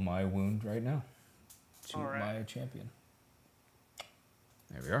deal my wound right now to my champion.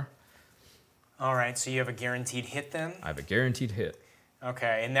 There we are. All right, so you have a guaranteed hit then? I have a guaranteed hit.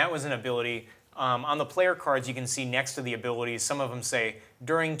 Okay, and that was an ability On the player cards, you can see next to the abilities, some of them say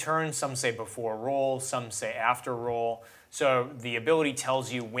during turn, some say before roll, some say after roll. So the ability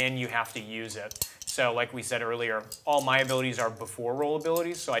tells you when you have to use it. So like we said earlier, all my abilities are before roll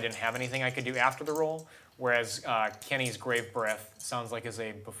abilities, so I didn't have anything I could do after the roll, whereas Kenny's Grave Breath sounds like is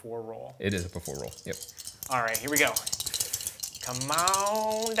a before roll. It is a before roll, yep. All right, here we go. Come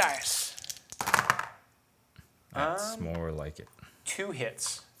on, dice. That's more like it. 2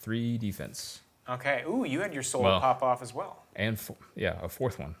 hits. 3 defense. Okay, ooh, you had your soul Well, pop off as well. And yeah, a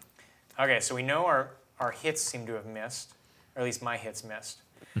 4th one. Okay, so we know our hits seem to have missed, or at least my hits missed.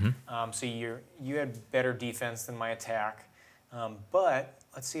 So you had better defense than my attack. But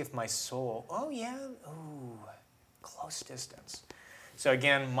let's see if my soul, oh yeah, ooh, close distance. So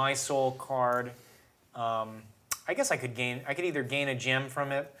again, my soul card, I guess I could either gain a gem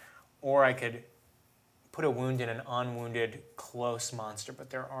from it, or I could put a wound in an unwounded close monster, but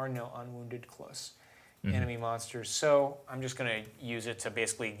there are no unwounded close enemy monsters. So I'm just gonna use it to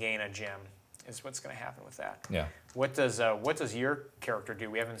basically gain a gem, is what's gonna happen with that. Yeah. What does your character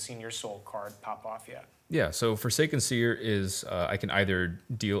do? We haven't seen your soul card pop off yet. Yeah, so Forsaken Seer is I can either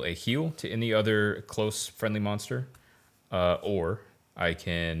deal a heal to any other close friendly monster, or I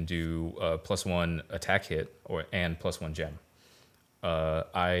can do a +1 attack hit and +1 gem.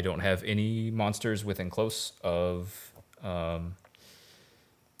 I don't have any monsters within close of.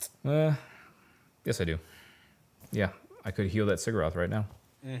 Yes, I do. Yeah, I could heal that Sigurath right now.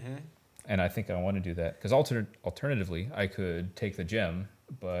 And I think I want to do that because alternatively, I could take the gem,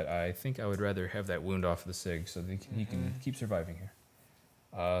 but I think I would rather have that wound off of the Sig so that he can keep surviving here.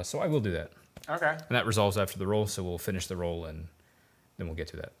 So I will do that. Okay. And that resolves after the roll, so we'll finish the roll and then we'll get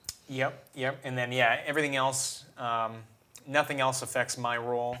to that. Yep. And then, yeah, everything else, nothing else affects my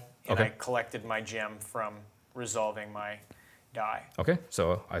roll. And Okay. I collected my gem from resolving my die. Okay,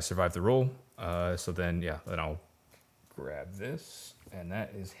 so I survived the roll. So then, yeah, then I'll grab this, and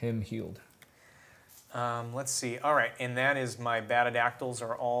that is him healed. Let's see. All right, and that is my Batadactyls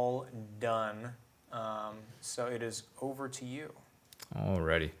are all done. So it is over to you.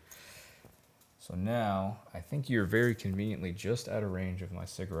 Alrighty. So now, I think you're very conveniently just out of range of my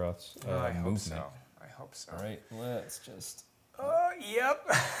Sigurath's movement. I hope so. All right, let's just... Yep.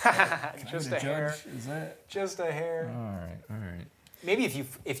 Just a hair. Is that... Just a hair. All right. Maybe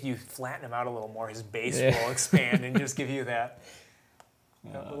if you flatten him out a little more, his base will expand and just give you that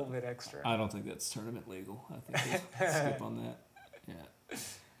little bit extra. I don't think that's tournament legal. I think we'll skip on that. Yeah.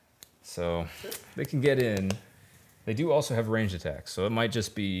 So they can get in. They do also have ranged attacks, so it might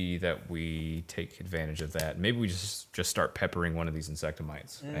just be that we take advantage of that. Maybe we just start peppering one of these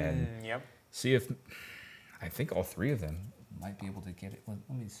insectomites and see if... I think all 3 of them might be able to get it. Let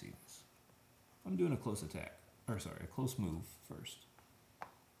me see this. I'm doing a close attack. Or sorry, a close move first.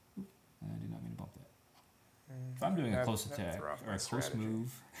 Oop, I did not mean to bump that. If I'm doing a close attack or a close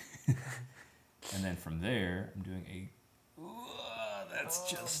move, and then from there I'm doing a... that's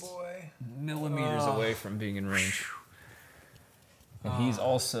just millimeters away from being in range. And he's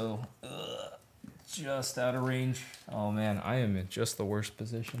also just out of range. Oh man, I am in just the worst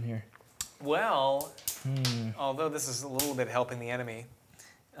position here. Well, although this is a little bit helping the enemy,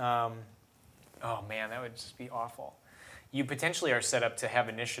 oh man, that would just be awful. You potentially are set up to have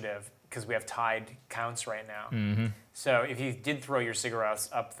initiative because we have tied counts right now. So if you did throw your Siguraths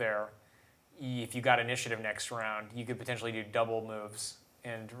up there, if you got initiative next round, you could potentially do double moves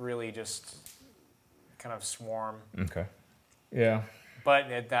and really just kind of swarm. Okay. Yeah. But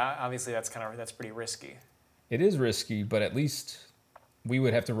obviously that's pretty risky. It is risky, but at least we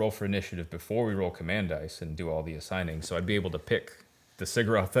would have to roll for initiative before we roll command dice and do all the assigning. So I'd be able to pick the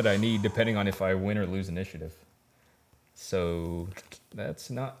Sigurath that I need depending on if I win or lose initiative. So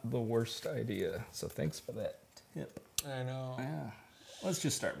that's not the worst idea. So thanks for that tip. I know. Yeah. Let's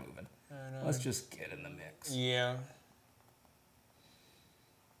just start moving. I know. Let's just get in the mix. Yeah.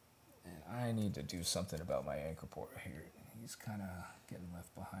 And I need to do something about my anchor port here. He's kind of getting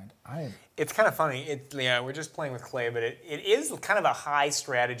left behind. It's kind of funny. We're just playing with clay, but it is kind of a high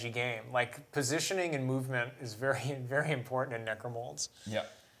strategy game. Like positioning and movement is very, very important in Necromolds.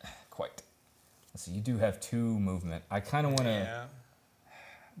 Yep, quite. So you do have 2 movement. I kind of want to... Yeah.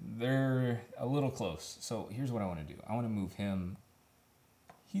 They're a little close. So here's what I want to do. I want to move him.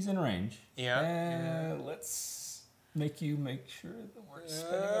 He's in range. Yeah. Let's make sure that we're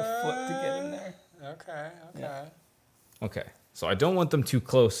spending a foot to get in there. Okay. Yeah. Okay. So I don't want them too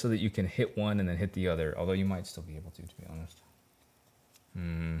close so that you can hit one and then hit the other. Although you might still be able to be honest.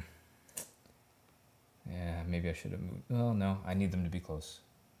 Yeah, maybe I should have moved. Well, no. I need them to be close.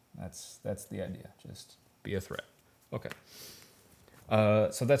 That's the idea. Just be a threat. Okay.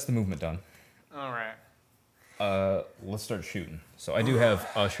 So that's the movement done. let's start shooting. So I do have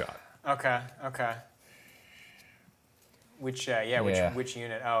a shot. Okay. Okay. Which which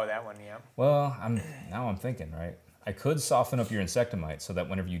unit? Oh, that one. Yeah. Well, I'm thinking, right? I could soften up your Insectomite so that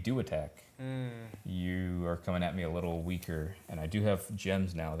whenever you do attack, you are coming at me a little weaker. And I do have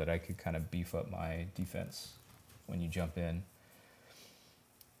gems now that I could kind of beef up my defense when you jump in.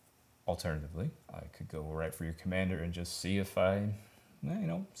 Alternatively, I could go right for your commander and just see if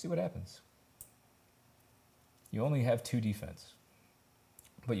see what happens. You only have 2 defense,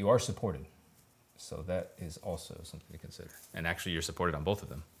 but you are supported. So that is also something to consider. And actually, you're supported on both of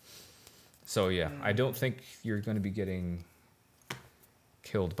them. So yeah, I don't think you're going to be getting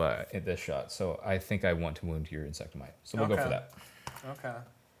killed by this shot. So I think I want to wound your Insectomite. So we'll go for that.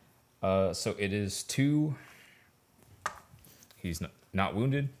 Okay. So it is 2. He's not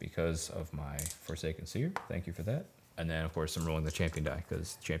wounded because of my Forsaken Seer. Thank you for that. And then, of course, I'm rolling the champion die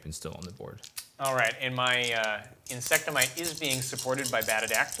because the champion's still on the board. All right, and my Insectomite is being supported by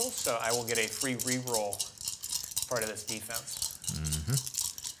Batadactyl, so I will get a free reroll part of this defense.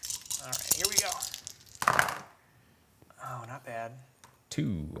 All right, here we go. Oh, not bad.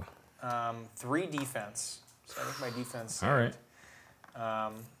 2. 3 defense. So I think my defense. All right. I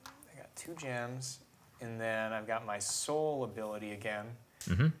got 2 gems, and then I've got my soul ability again.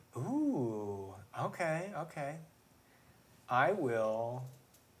 Ooh. Okay. Okay. I will.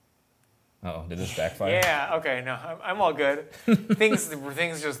 Uh-oh, did this backfire? Yeah, okay, no, I'm all good. things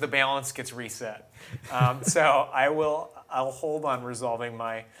just, the balance gets reset. So I'll hold on resolving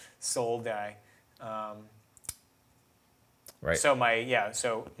my soul die. Right. So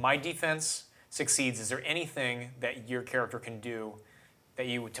my defense succeeds. Is there anything that your character can do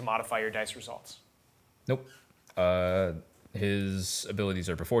to modify your dice results? Nope. His abilities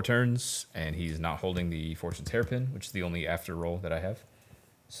are before turns, and he's not holding the Fortune's Hairpin, which is the only after roll that I have.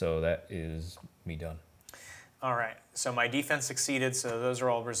 So that is me done. All right. So my defense succeeded, so those are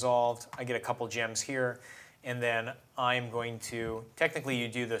all resolved. I get a couple gems here, and then I'm going to, technically you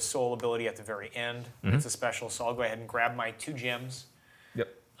do the soul ability at the very end. It's a special, so I'll go ahead and grab my 2 gems.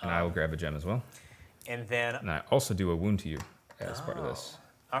 Yep. And I will grab a gem as well. And then... And I also do a wound to you as part of this.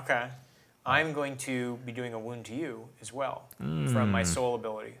 Okay. I'm going to be doing a wound to you as well from my soul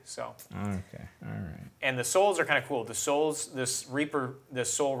ability. So. Okay. All right. And the souls are kind of cool. The souls, the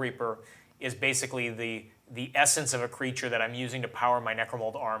soul reaper, is basically the essence of a creature that I'm using to power my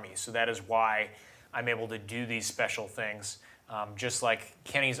Necromold army. So that is why I'm able to do these special things. Just like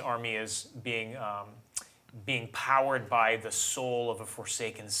Kenny's army is being powered by the soul of a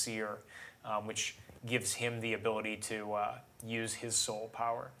Forsaken Seer, which gives him the ability to use his soul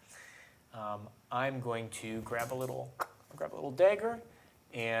power. I'm going to grab a little dagger,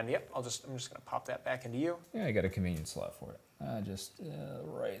 and yep, I'm just going to pop that back into you. Yeah, I got a convenient slot for it. Just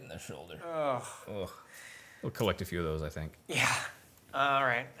right in the shoulder. Ugh. We'll collect a few of those, I think. Yeah. All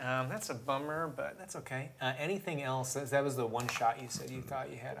right. That's a bummer, but that's okay. Anything else? That was the one shot you said you thought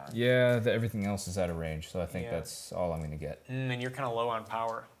you had on. Yeah, everything else is out of range, so I think that's all I'm going to get. And you're kind of low on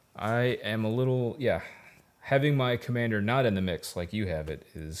power. I am a little, having my commander not in the mix like you have it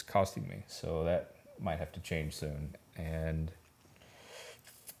is costing me, so that might have to change soon. And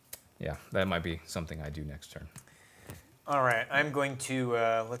yeah, that might be something I do next turn. All right, I'm going to,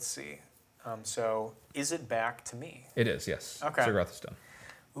 let's see. So is it back to me? It is, yes. Okay. Sigurath is done.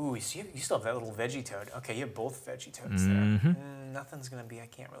 Ooh, so you still have that little veggie toad. Okay, you have both veggie toads there. Nothing's going to be, I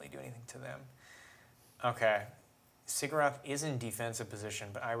can't really do anything to them. Okay. Sigurath is in defensive position,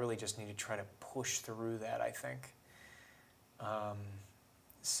 but I really just need to try to push through that, I think.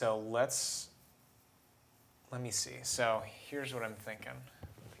 So let me see. So here's what I'm thinking.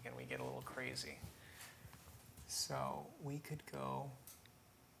 We get a little crazy. So we could go...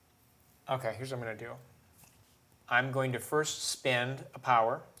 Okay, here's what I'm going to do. I'm going to first spend a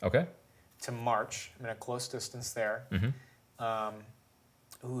power to march. I'm at a close distance there. Ooh,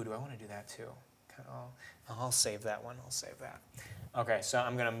 do I want to do that too? I'll save that one. I'll save that. Okay, so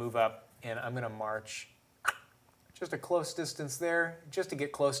I'm going to move up, and I'm going to march just a close distance there, just to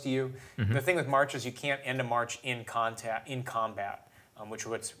get close to you. The thing with march is you can't end a march in combat, which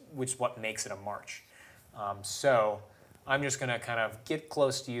is what makes it a march. So I'm just going to kind of get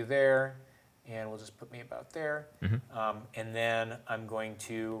close to you there, and we'll just put me about there. And then I'm going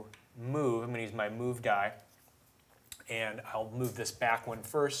to move. I'm going to use my move die, and I'll move this back one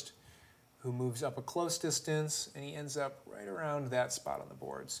first, who moves up a close distance, and he ends up right around that spot on the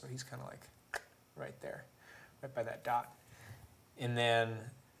board. So he's kind of like right there, right by that dot. And then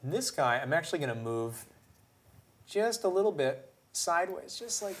this guy, I'm actually going to move just a little bit sideways,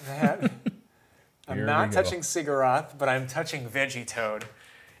 just like that. I'm not touching Sigurath, but I'm touching Veggie Toad.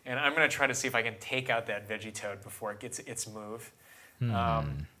 And I'm going to try to see if I can take out that Veggie-Toad before it gets its move.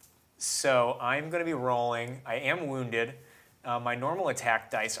 So I'm going to be rolling. I am wounded. My normal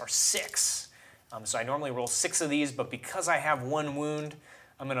attack dice are 6. So I normally roll 6 of these, but because I have 1 wound,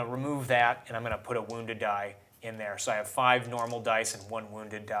 I'm going to remove that, and I'm going to put a wounded die in there. So I have 5 normal dice and 1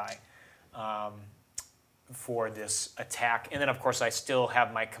 wounded die for this attack. And then, of course, I still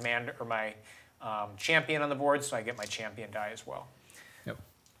have my commander or my champion on the board, so I get my champion die as well. Yep.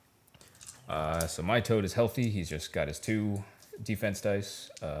 So my Toad is healthy. He's just got his 2 defense dice.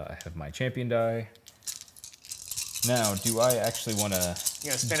 I have my champion die. Now, do I actually want to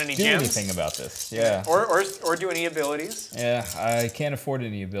spend any do gems? anything about this? Yeah. Or do any abilities? Yeah, I can't afford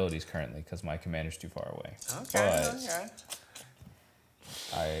any abilities currently because my commander's too far away. Okay.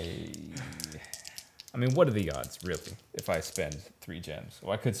 But I mean, what are the odds, really, if I spend 3 gems?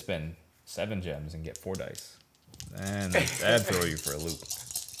 Well, I could spend 7 gems and get 4 dice. And that'd throw you for a loop.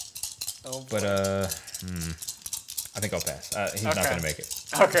 Oh, but, I think I'll pass. He's not going to make it.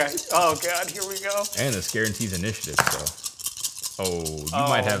 Okay. Oh, God, here we go. And this guarantees initiative, so... Oh, you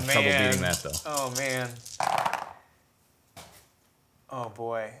might have trouble beating that, though. Oh, man. Oh,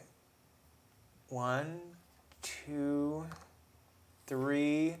 boy. 1, 2,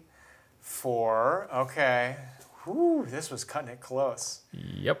 3, 4. Okay. Whew, this was cutting it close.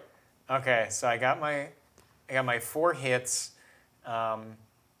 Yep. Okay, so I got my 4 hits.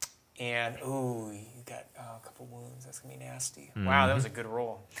 And, ooh, you got a couple wounds. That's going to be nasty. Wow, that was a good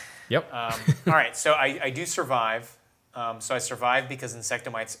roll. Yep. All right, so I do survive. So I survive because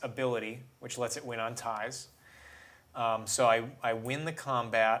Insectomite's ability, which lets it win on ties. So I win the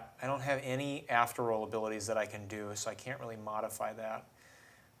combat. I don't have any after-roll abilities that I can do, so I can't really modify that.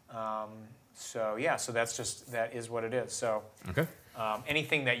 So, yeah, so that is what it is. So Okay.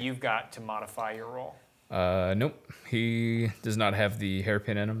 Anything that you've got to modify your roll? Nope. He does not have the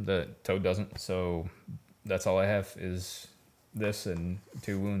hairpin in him. The Toad doesn't. So that's all I have is this and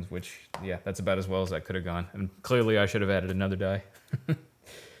 2 wounds, which, yeah, that's about as well as I could have gone. And clearly I should have added another die.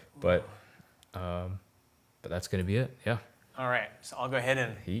 But that's going to be it. Yeah. All right. So I'll go ahead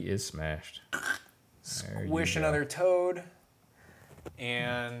and... He is smashed. Squish another Toad.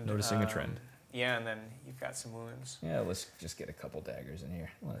 And... Noticing a trend. Yeah, and then you've got some wounds. Yeah, let's just get a couple daggers in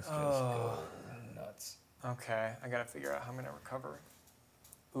here. Let's just go nuts. Okay, I gotta figure out how I'm gonna recover.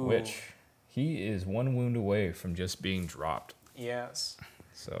 Ooh. Which, he is 1 wound away from just being dropped. Yes.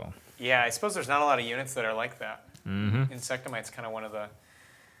 So. Yeah, I suppose there's not a lot of units that are like that. Mm-hmm. Insectomite's kind of one of the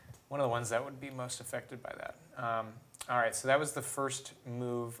ones that would be most affected by that. All right, so that was the first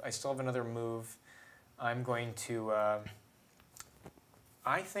move. I still have another move. I'm going to...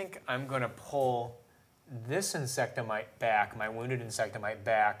 I think I'm going to pull this Insectomite back, my wounded Insectomite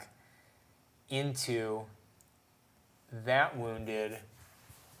back, into that wounded...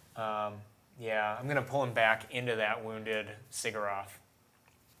 yeah, I'm going to pull him back into that wounded Sigurath.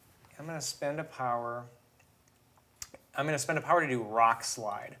 I'm going to spend a power... I'm going to spend a power to do Rock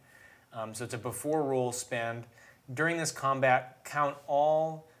Slide. So it's a before rule spend. During this combat, count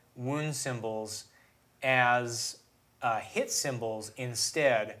all wound symbols as hit symbols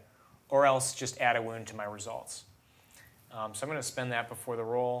instead, or else just add a wound to my results. So I'm going to spend that before the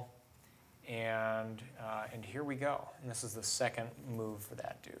roll, and here we go. And this is the second move for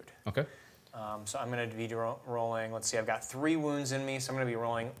that dude. Okay. So I'm going to be rolling, let's see, I've got 3 wounds in me, so I'm going to be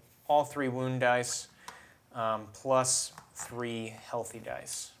rolling all 3 wound dice, plus 3 healthy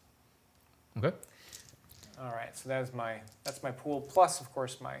dice. Okay. All right, so that's my pool, plus, of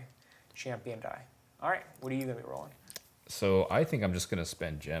course, my champion die. All right, what are you going to be rolling? So I think I'm just going to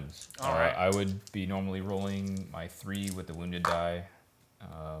spend gems. All right. I would be normally rolling my 3 with the wounded die.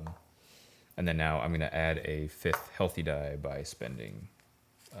 And then now I'm going to add a 5th healthy die by spending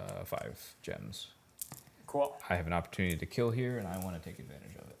 5 gems. Cool. I have an opportunity to kill here, and I want to take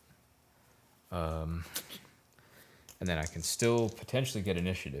advantage of it. And then I can still potentially get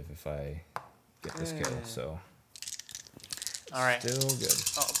initiative if I get this kill. So all right. Still good.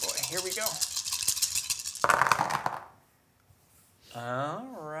 Oh, boy. Here we go. All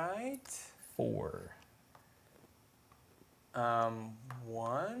right. 4.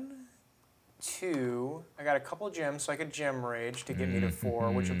 1, 2. I got a couple gems, so I could gem rage to get me to 4,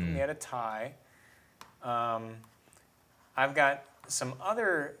 which will put me at a tie. I've got some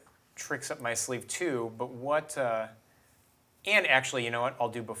other tricks up my sleeve too, but what... and actually, you know what? I'll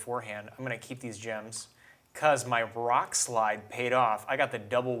do beforehand. I'm going to keep these gems because my Rock Slide paid off. I got the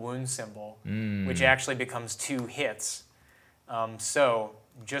double wound symbol, which actually becomes 2 hits. So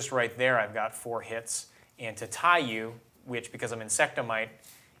just right there, I've got 4 hits. And to tie you, which because I'm Insectomite,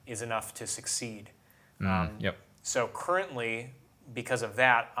 is enough to succeed. Yep. So currently, because of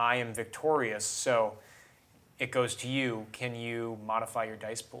that, I am victorious. So it goes to you. Can you modify your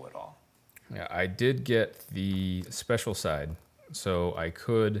dice pool at all? Yeah, I did get the special side, so I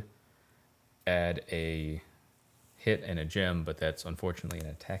could add a hit and a gem, but that's unfortunately an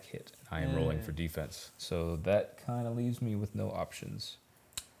attack hit. I am rolling for defense, so that kind of leaves me with no options.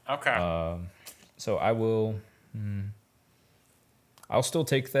 Okay. So I will. I'll still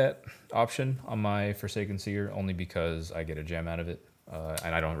take that option on my Forsaken Seer, only because I get a gem out of it,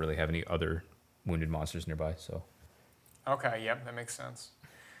 and I don't really have any other wounded monsters nearby. So. Okay. Yep, that makes sense.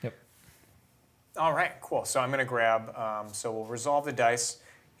 Yep. All right. Cool. So I'm going to grab. So we'll resolve the dice.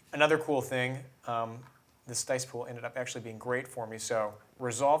 Another cool thing. This dice pool ended up actually being great for me. So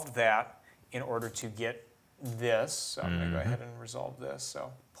resolved that in order to get this. So I'm going to go ahead and resolve this.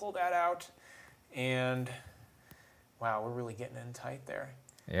 So pull that out, and wow, we're really getting in tight there.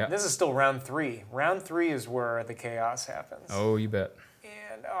 Yeah. This is still round 3. Round 3 is where the chaos happens. Oh, you bet.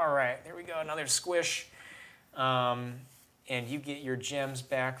 And all right, there we go. Another squish. And you get your gems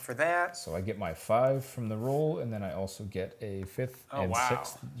back for that. So I get my 5 from the roll, and then I also get a 5th and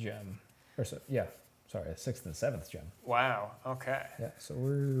 6th gem. Or so, yeah, sorry, a 6th and 7th gem. Wow, okay. Yeah, so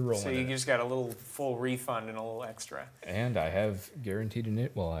we're rolling. So you just got a little full refund and a little extra. And I have guaranteed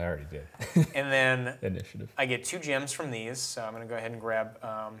initiative. Well, I already did. And then initiative. I get 2 gems from these, so I'm going to go ahead and grab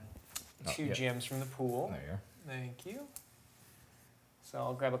 2 gems from the pool. There you are. Thank you. So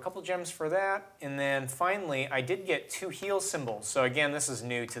I'll grab a couple gems for that. And then finally, I did get 2 heal symbols. So again, this is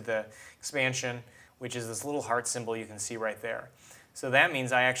new to the expansion, which is this little heart symbol you can see right there. So that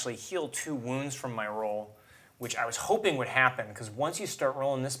means I actually heal 2 wounds from my roll, which I was hoping would happen, because once you start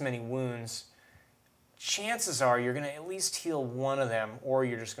rolling this many wounds, chances are you're going to at least heal 1 of them, or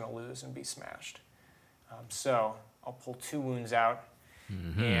you're just going to lose and be smashed. So I'll pull 2 wounds out,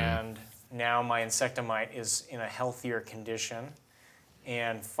 and now my Insectomite is in a healthier condition.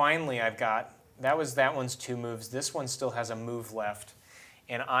 And finally, I've got, that one's 2 moves. This one still has a move left.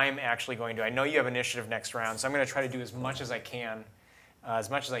 And I'm actually going to, I know you have initiative next round, so I'm going to try to do as much as I can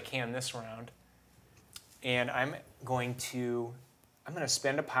this round. And I'm going to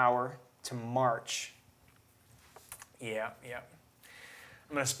spend a power to march. Yeah.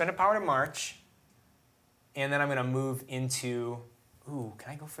 I'm going to spend a power to march, and then I'm going to move into, ooh,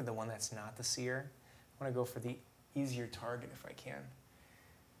 can I go for the one that's not the seer? I want to go for the easier target if I can.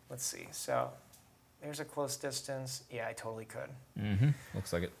 Let's see. So there's a close distance. Yeah, I totally could.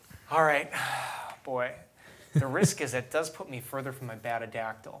 Looks like it. All right. Boy, the risk is it does put me further from my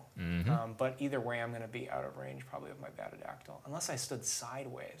Batadactyl. But either way, I'm going to be out of range probably of my Batadactyl, unless I stood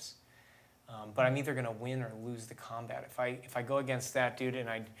sideways. But I'm either going to win or lose the combat. If I go against that dude and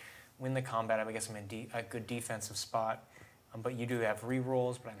I win the combat, I guess I'm in a good defensive spot. But you do have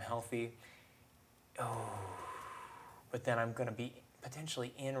rerolls, but I'm healthy. Oh. But then I'm going to be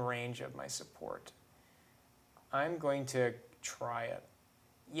potentially in range of my support. I'm going to try it.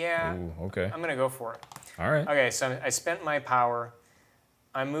 Yeah. Ooh, okay. I'm going to go for it. All right. Okay, so I spent my power.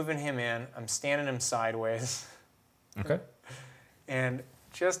 I'm moving him in. I'm standing him sideways. Okay. And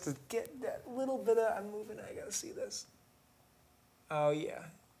just to get that little bit of, I'm moving, I got to see this. Oh, yeah.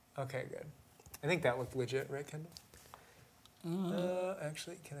 Okay, good. I think that looked legit, right, Kendall?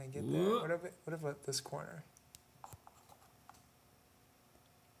 Actually, can I get that? What about this corner?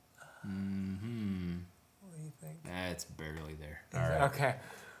 What do you think? That's barely there. All right. Okay.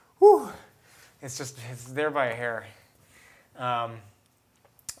 Whew. It's there by a hair.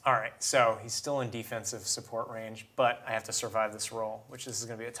 All right, so he's still in defensive support range, but I have to survive this roll, which this is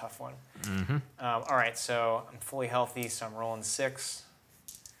going to be a tough one. All right, so I'm fully healthy, so I'm rolling 6.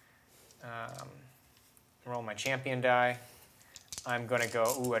 Roll my champion die. I'm going to go,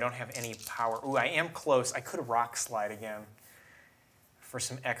 ooh, I don't have any power. Ooh, I am close. I could rock slide again for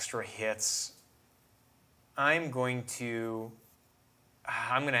some extra hits. I'm going to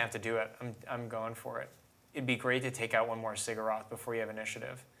have to do it. I'm going for it. It'd be great to take out one more Sigurath before you have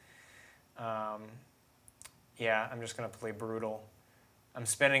initiative. Yeah, I'm just going to play brutal. I'm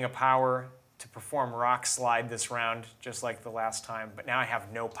spending a power to perform rock slide this round, just like the last time, but now I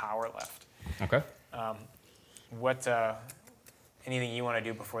have no power left. Okay. Anything you want to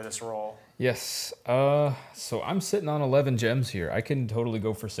do before this roll? Yes. So I'm sitting on 11 gems here. I can totally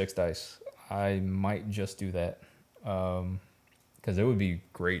go for 6 dice. I might just do that. Because it would be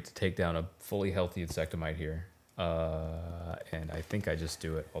great to take down a fully healthy Insectomite here. And I think I just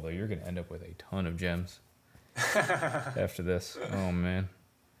do it. Although you're going to end up with a ton of gems after this. Oh, man.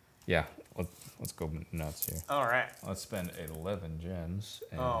 Yeah, let's go nuts here. All right. Let's spend 11 gems.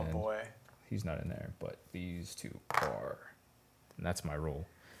 And oh, boy. He's not in there, but these 2 are. And that's my roll.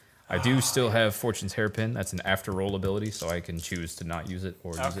 I do still have Fortune's Hairpin. That's an after roll ability, so I can choose to not use it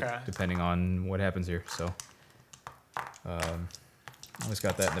or use it depending on what happens here. So, always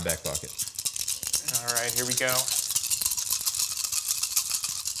got that in the back pocket. All right, here we go.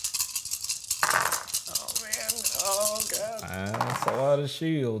 Oh man! Oh god! That's a lot of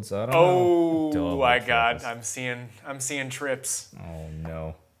shields. I don't know. Oh my god! I'm seeing trips. Oh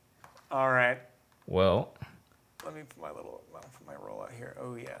no! All right. Well, let me put my roll out here.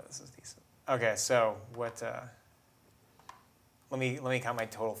 Oh yeah, this is decent. Okay, so what? Let me count my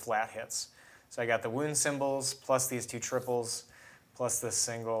total flat hits. So I got the wound symbols plus these 2 triples plus this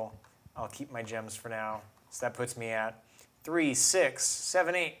single. I'll keep my gems for now. So that puts me at 3, 6,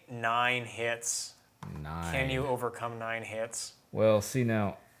 7, 8, 9 hits. 9. Can you overcome 9 hits? Well, see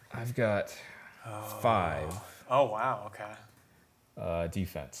now, I've got 5. Oh wow, okay.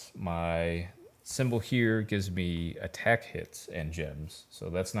 Defense. My symbol here gives me attack hits and gems, so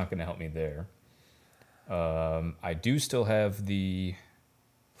that's not going to help me there. I do still have the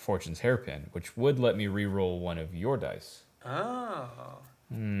Fortune's Hairpin, which would let me re-roll one of your dice. Oh.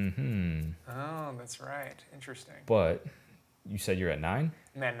 Mm-hmm. Oh, that's right. Interesting. But you said you're at 9?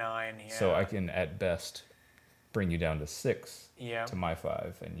 I'm at 9, yeah. So I can, at best, bring you down to 6 yeah. to my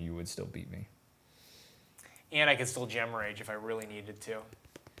 5, and you would still beat me. And I could still gem rage if I really needed to.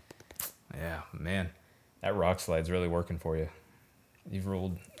 Yeah, man. That rock slide's really working for you. You've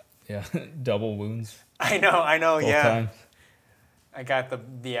rolled, double wounds. I know, both yeah. times. I got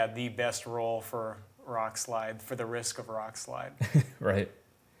the best roll for rock slide, for the risk of rock slide. Right.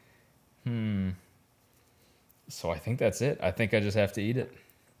 So I think that's it. I think I just have to eat it.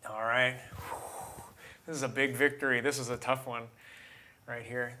 All right. This is a big victory. This is a tough one right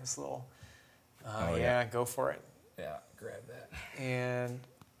here. This little, yeah, go for it. Yeah, grab that. And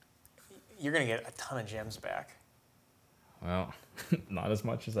you're going to get a ton of gems back. Well, not as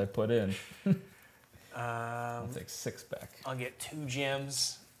much as I put in. I'll take 6 back. I'll get 2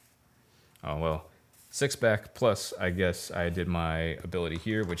 gems. Oh, well, 6 back, plus I guess I did my ability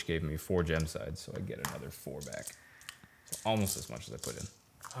here, which gave me 4 gem sides, so I get another 4 back. So almost as much as I put in.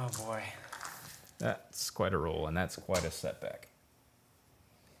 Oh, boy. That's quite a roll, and that's quite a setback.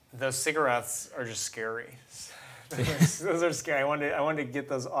 Those cigarettes are just scary. Those are scary. I wanted to get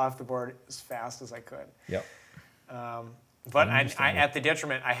those off the board as fast as I could. Yep. But I at the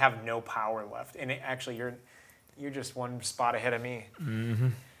detriment, I have no power left. And actually, you're just one spot ahead of me. Mm-hmm.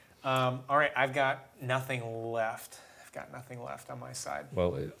 All right, I've got nothing left. I've got nothing left on my side.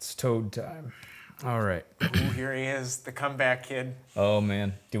 Well, it's Toad time. All right. Ooh, here he is, the comeback kid. Oh,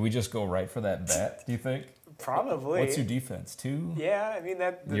 man. Did we just go right for that bat, do you think? Probably. What's your defense, 2? Yeah, I mean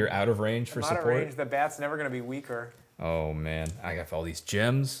that. You're out of range for support? Out of range. The bat's never going to be weaker. Oh, man. I got all these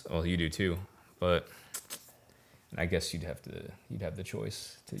gems. Well, you do too. But I guess you'd have the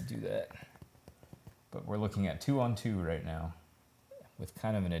choice to do that. But we're looking at 2-on-2 right now, with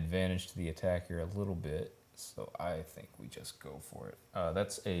kind of an advantage to the attacker a little bit. So I think we just go for it.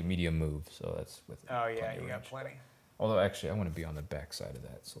 That's a medium move, so that's with. Oh yeah, you got plenty. Although actually, I want to be on the back side of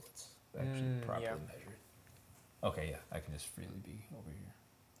that, so let's actually properly measure it. Okay, yeah, I can just freely be over here.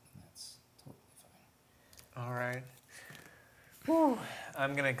 That's totally fine. All right. Whew.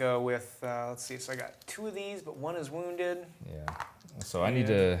 I'm gonna go with. Let's see. So I got 2 of these, but 1 is wounded. Yeah. So I need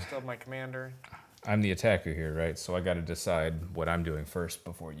to. Still have my commander. I'm the attacker here, right? So I got to decide what I'm doing first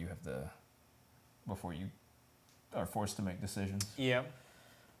before you are forced to make decisions. Yeah.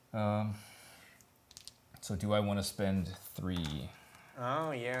 So do I want to spend 3?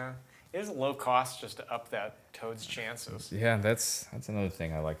 Oh yeah. It is a low cost just to up that Toad's chances. Yeah, that's another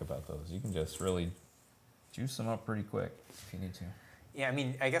thing I like about those. You can just really juice them up pretty quick if you need to. Yeah, I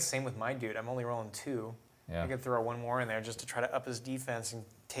mean, I guess same with my dude. I'm only rolling 2. Yeah. I could throw 1 more in there just to try to up his defense and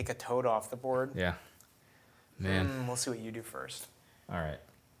take a Toad off the board. Yeah. Man. We'll see what you do first. All right.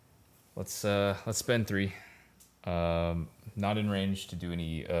 Let's spend 3. Not in range to do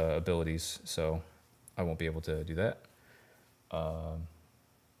any abilities, so I won't be able to do that.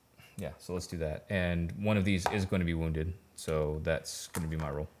 Yeah, so let's do that. And one of these is going to be wounded, so that's going to be my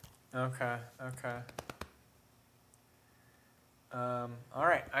roll. Okay. All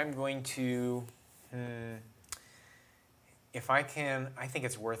right, I'm going to. If I can, I think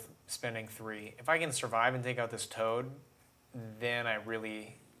it's worth spending 3. If I can survive and take out this Toad, then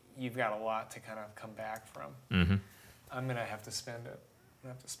you've got a lot to kind of come back from. Mm-hmm. I'm gonna have to spend it.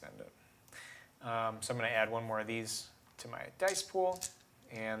 So I'm gonna add 1 more of these to my dice pool,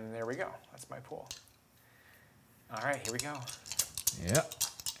 and there we go. That's my pool. All right, here we go. Yeah,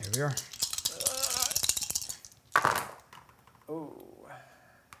 here we are. Ooh.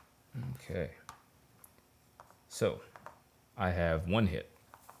 Okay. So, I have 1 hit.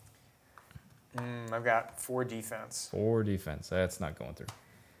 I've got 4 defense. 4 defense. That's not going through.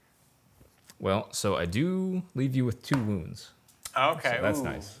 Well, so I do leave you with 2 wounds. Okay, so that's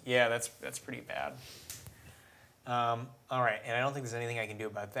nice. Yeah, that's pretty bad. All right, and I don't think there's anything I can do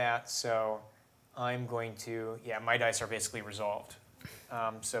about that. So I'm going to, my dice are basically resolved.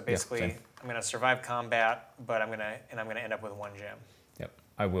 So basically, I'm going to survive combat, but I'm going to end up with 1 gem. Yep.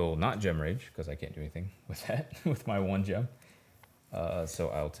 I will not gem rage because I can't do anything with that with my 1 gem. So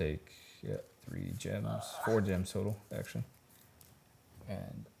I'll take 3 gems, 4 gems total actually,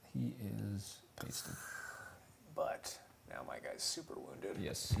 and he is pasted. But now my guy's super wounded.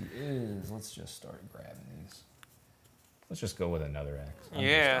 Yes, he is. Let's just start grabbing these. Let's just go with another axe.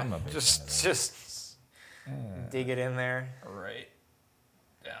 I'm a big just dig it in there. Right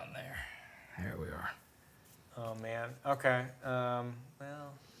down there. There we are. Oh man. Okay.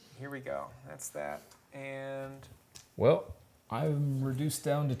 Well, here we go. That's that. And well, I'm reduced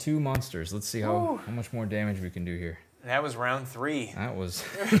down to 2 monsters. Let's see how much more damage we can do here. That was round 3. That was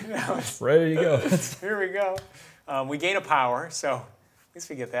ready to go. Here we go. We gain a power, so at least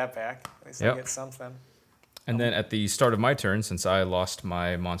we get that back. At least I get something. And then at the start of my turn, since I lost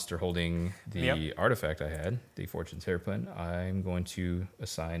my monster holding the artifact I had, the Fortune's Hairpin, I'm going to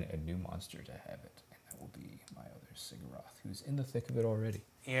assign a new monster to have it. And that will be my other Sigurath, who's in the thick of it already.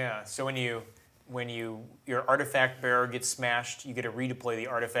 Yeah, so when your artifact bearer gets smashed, you get to redeploy the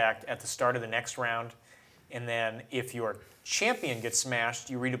artifact at the start of the next round. And then if your champion gets smashed,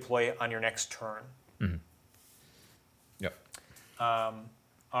 you redeploy it on your next turn. Mm-hmm. Yep.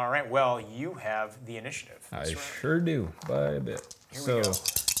 All right, well, you have the initiative. I sure do, by a bit. Here we go. Need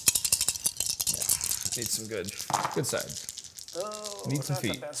some good sides. Oh, need some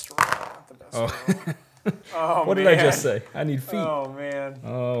feet. The best roll, not the best roll. Oh, what did I just say? I need feet. Oh, man.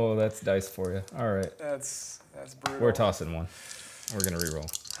 Oh, that's dice for you. All right. That's brutal. We're tossing one. We're going to reroll.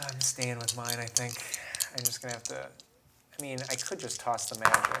 I'm staying with mine, I think. I'm just going to have to... I mean, I could just toss the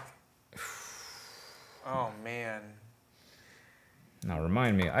magic. Oh, man. Now,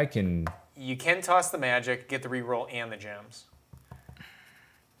 remind me, I can... You can toss the magic, get the reroll, and the gems.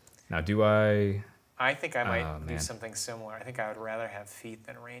 Now, do I... I think I might do something similar. I think I would rather have feet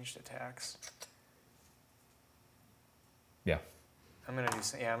than ranged attacks. Yeah. I'm going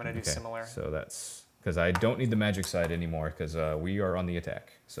to do similar. So that's... Because I don't need the magic side anymore, because we are on the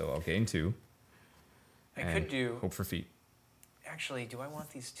attack. So I'll gain 2. I could do... Hope for feet. Actually, do I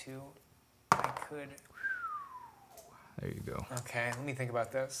want these 2? I could... There you go. Okay, let me think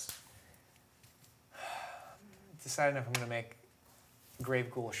about this. Deciding if I'm going to make Grave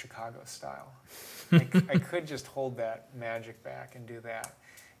Ghoul Chicago style. I could just hold that magic back and do that.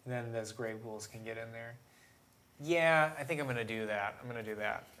 And then those Grave Ghouls can get in there. Yeah, I think I'm going to do that.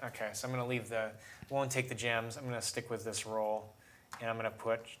 Okay, so I'm going to leave won't take the gems. I'm going to stick with this roll. And I'm going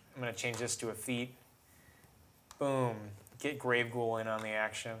to change this to a feat. Boom. Get Grave Ghoul in on the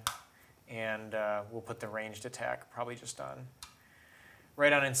action. And we'll put the ranged attack probably just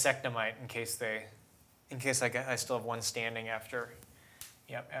right on Insectomite in case I still have 1 standing after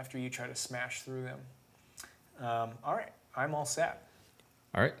you try to smash through them. All right, I'm all set.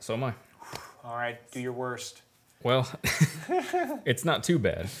 All right, so am I. All right, do your worst. Well, it's not too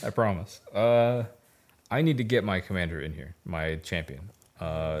bad, I promise. I need to get my commander in here, my champion.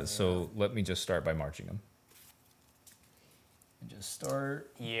 So let me just start by marching him. And just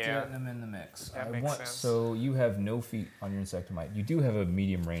start getting them in the mix. That makes sense. So you have no feet on your Insectomite. You do have a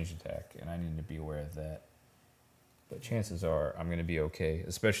medium range attack, and I need to be aware of that. But chances are I'm going to be okay,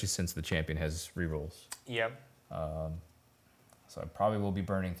 especially since the champion has rerolls. Yep. So I probably will be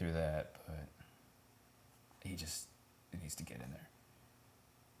burning through that, but it needs to get in there.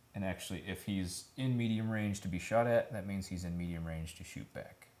 And actually, if he's in medium range to be shot at, that means he's in medium range to shoot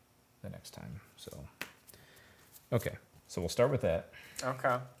back the next time. So, okay. So we'll start with that.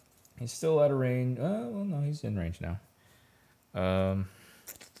 Okay. He's still out of range. Well, no, he's in range now.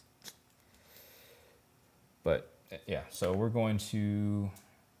 But, yeah, so we're going to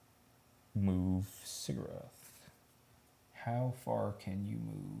move Sigurath. How far can you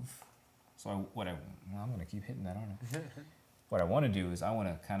move? So I'm going to keep hitting that on it. What I want to do is I want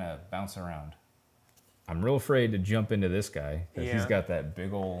to kind of bounce around. I'm real afraid to jump into this guy because he's got that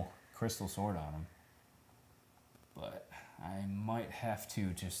big old crystal sword on him. But I might have to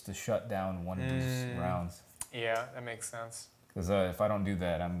just to shut down one of these rounds. Yeah, that makes sense. Because if I don't do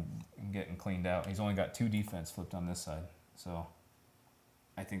that, I'm getting cleaned out. He's only got 2 defense flipped on this side. So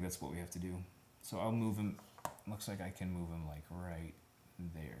I think that's what we have to do. So I'll move him. Looks like I can move him like right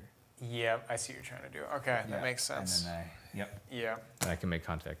there. Yeah, I see what you're trying to do. Okay, that makes sense. And then And I can make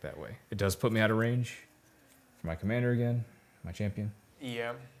contact that way. It does put me out of range for my commander again, my champion.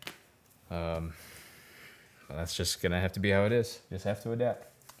 Yeah. That's just gonna have to be how it is. Just have to adapt.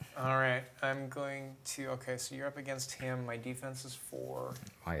 All right, I'm going to. Okay, so you're up against him. My defense is 4.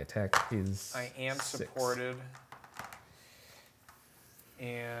 My attack is. I am 6. supported,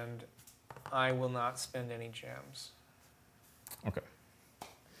 and I will not spend any gems. Okay.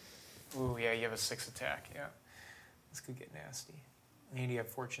 Ooh, yeah, you have a 6 attack. Yeah, this could get nasty. And you have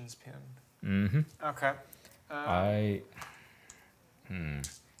Fortune's Pin. Mm-hmm. Okay. Yeah, I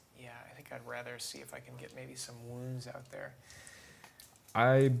think I'd rather see if I can get maybe some wounds out there.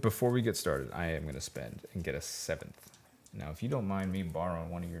 Before we get started, I am going to spend and get a 7th. Now, if you don't mind me borrowing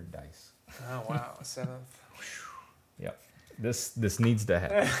one of your dice. Oh, wow, a 7th. Yep. This needs to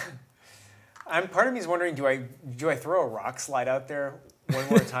happen. Part of me is wondering, do I throw a rock slide out there one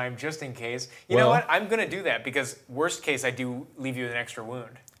more time just in case? You know what? I'm going to do that because worst case, I do leave you with an extra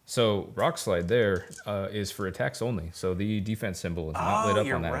wound. So rock slide there is for attacks only. So the defense symbol is not lit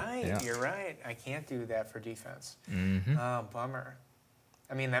up on that. Right. Yeah. You're right. I can't do that for defense. Mm-hmm. Oh, bummer.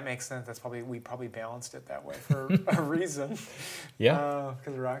 I mean, that makes sense. We probably balanced it that way for a reason. Yeah.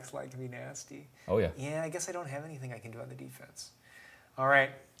 Because rock slide can be nasty. Oh yeah. Yeah, I guess I don't have anything I can do on the defense. All right.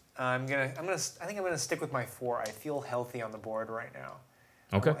 I think I'm gonna stick with my 4. I feel healthy on the board right now.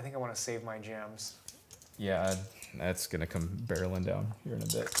 Okay. I think I want to save my gems. Yeah, that's gonna come barreling down here in a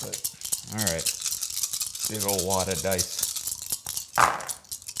bit. But all right, big old wad of dice.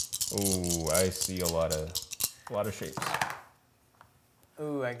 Oh, I see a lot of shapes.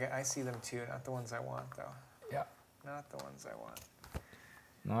 Ooh, I see them too. Not the ones I want though. Yeah. Not the ones I want.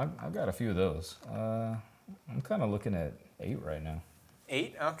 No, I've got a few of those. I'm kind of looking at 8 right now.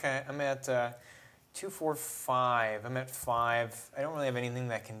 8? Okay, I'm at 2, 4, 5. I'm at 5. I don't really have anything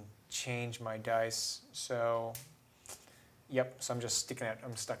that can change my dice, so yep. So I'm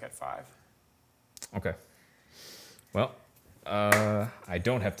stuck at 5. Okay. Well, I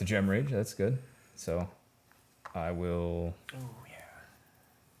don't have to gem rage. That's good. So I will. Ooh,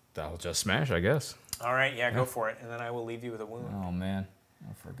 yeah. I'll just smash, I guess. All right, yeah, go for it, and then I will leave you with a wound. Oh man,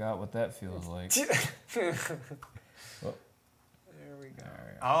 I forgot what that feels like. Oh. There we go.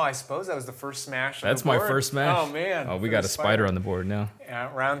 Oh, I suppose that was the first smash. That's my first smash. Oh man. Oh, we got a spider on the board now.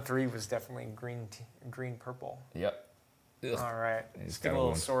 Round 3 was definitely green purple. Yep. Ugh. All right. He's Stick got a a little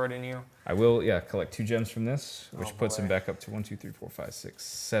wound. sword in you. I will, collect 2 gems from this, which puts boy. him back up to 1, 2, 3, 4, 5, 6,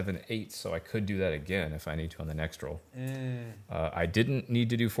 7, 8. So I could do that again if I need to on the next roll. I didn't need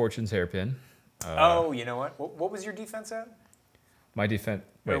to do Fortune's Hairpin. Oh, you know what? What was your defense at? My defense.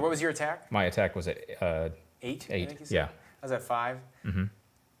 Or what was your attack? My attack was at 8. 8. I think you said? Yeah. I was at 5. Mm-hmm.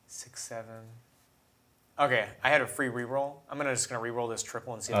 6, 7. Okay, I had a free reroll. I'm just gonna reroll this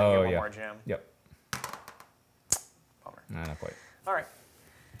triple and see if I can get one more gem. Yep. Bummer. Nah, not quite. All right.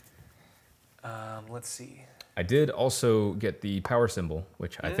 Let's see. I did also get the power symbol,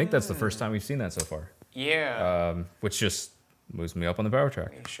 which I think that's the first time we've seen that so far. Yeah. Which just moves me up on the power track.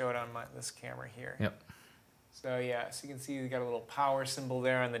 Let me show it on this camera here. Yep. So yeah, so you can see we got a little power symbol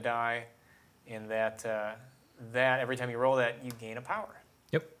there on the die, and that every time you roll that, you gain a power.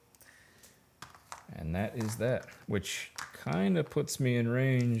 Yep. And that is that, which kind of puts me in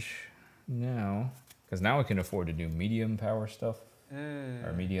range now, because now I can afford to do medium power stuff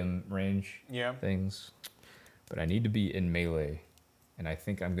or medium range things. But I need to be in melee, and I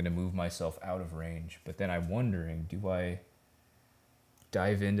think I'm going to move myself out of range. But then I'm wondering, do I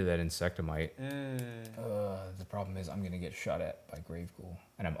dive into that Insectomite? The problem is I'm going to get shot at by Graveghoul.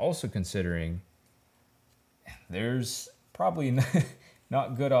 And I'm also considering there's probably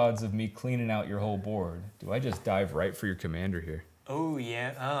not good odds of me cleaning out your whole board. Do I just dive right for your commander here? Oh,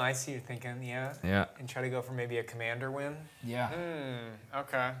 yeah. Oh, I see you're thinking, yeah. Yeah. And try to go for maybe a commander win? Yeah.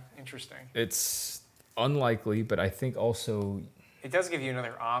 Okay. Interesting. It's unlikely, but I think also... It does give you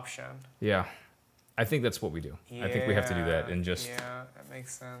another option. Yeah. I think that's what we do. Yeah, I think we have to do that and just... Yeah, that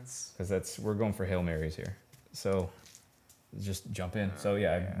makes sense. Because we're going for Hail Marys here. So just jump in. So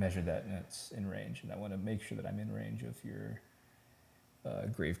yeah, I measured that and it's in range. And I want to make sure that I'm in range of your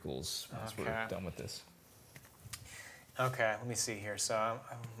Graveghouls once we're done with this. Okay, let me see here. So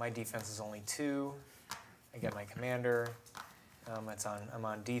my defense is only 2. I get my commander. I'm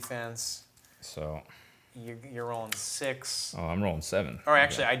on defense. So you're rolling 6. Oh, I'm rolling 7. Or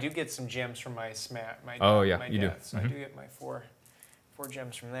actually, I do get some gems from my you do. So I do get my 4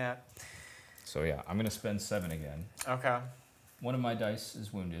 gems from that. So yeah, I'm gonna spend 7 again. Okay. One of my dice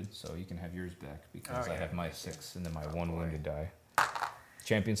is wounded, so you can have yours back because I have my 6 and then my 1 wounded die.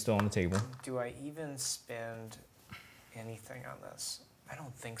 Champion's still on the table. Do I even spend anything on this? I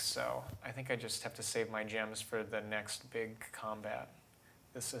don't think so. I think I just have to save my gems for the next big combat.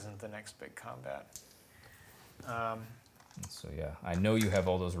 This isn't the next big combat. So yeah, I know you have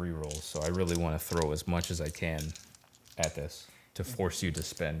all those rerolls, so I really want to throw as much as I can at this to force you to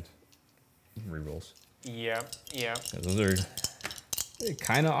spend rerolls. Yeah, yeah. Those are, they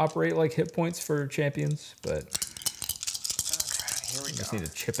kind of operate like hit points for champions, but Okay, here we you go. just need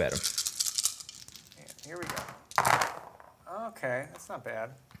to chip at them. Yeah, here we go. Okay, that's not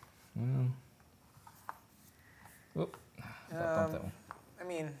bad. Oop, bump that one. I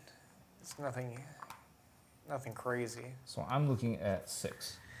mean, it's nothing crazy. So I'm looking at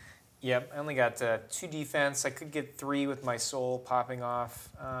 6. Yep, I only got 2 defense. I could get 3 with my soul popping off.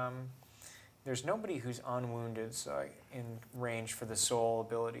 There's nobody who's unwounded in range for the soul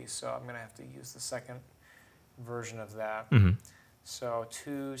ability, so I'm going to have to use the second version of that. So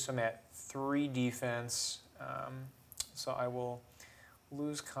 2, so I'm at 3 defense. So I will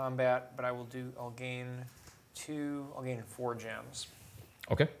lose combat, but I'll gain 4 gems.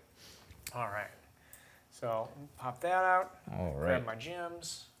 Okay. All right. So pop that out. All right. Grab my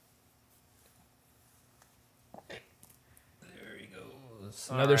gems. There he goes.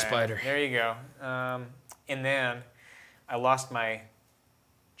 Another spider. There you go. And then I lost my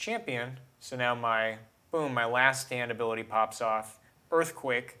champion, so now my last stand ability pops off.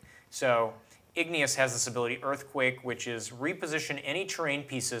 Earthquake. So Igneous has this ability, Earthquake, which is reposition any terrain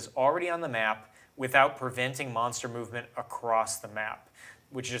pieces already on the map without preventing monster movement across the map,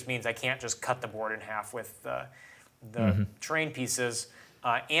 which just means I can't just cut the board in half with the terrain pieces,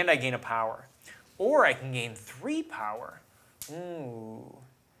 and I gain a power. Or I can gain 3 power. Ooh,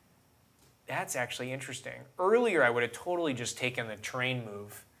 that's actually interesting. Earlier, I would have totally just taken the terrain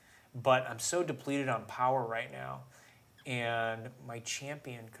move, but I'm so depleted on power right now, and my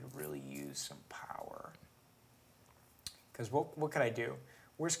champion could really use some power. Because what could I do?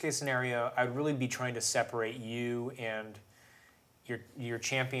 Worst case scenario, I'd really be trying to separate you and your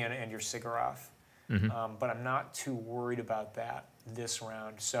champion and your Sigurath. But I'm not too worried about that this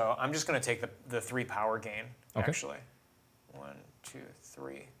round. So I'm just going to take the 3 power gain, actually. 1, 2,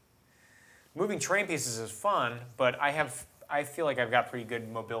 3. Moving terrain pieces is fun, but I feel like I've got pretty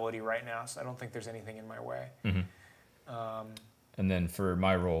good mobility right now, so I don't think there's anything in my way. And then for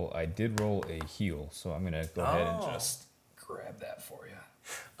my roll, I did roll a heal, so I'm going to go ahead and just grab that for you.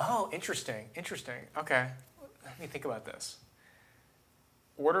 Oh, interesting, interesting. Okay, let me think about this.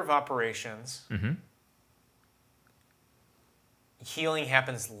 Order of operations. Healing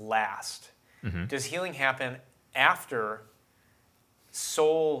happens last. Does healing happen after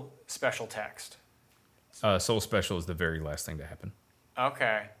soul special text? Soul special is the very last thing to happen.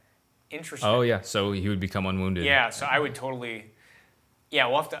 Okay, interesting. Oh yeah, so he would become unwounded. Yeah, so I would totally. Yeah,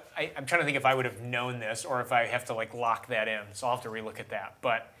 we'll have to. I'm trying to think if I would have known this or if I have to like lock that in. So I'll have to relook at that.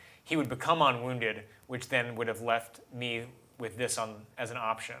 But he would become unwounded, which then would have left me with this as an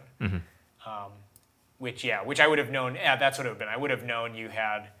option. Which I would have known. Yeah, that's what it would have been. I would have known you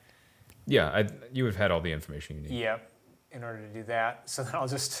had. Yeah, you would have had all the information you need. Yep, in order to do that. So then I'll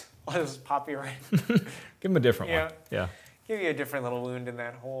just pop you right. Give him a different one. Yeah. Give you a different little wound in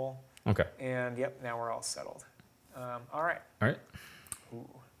that hole. Okay. And yep, now we're all settled. All right. All right. Ooh.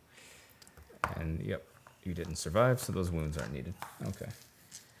 And yep, you didn't survive, so those wounds aren't needed. Okay.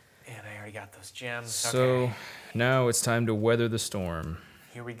 And I already got those gems. So now it's time to weather the storm.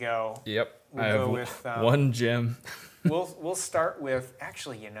 Here we go. Yep. We'll I have go with, 1 gem. we'll start with,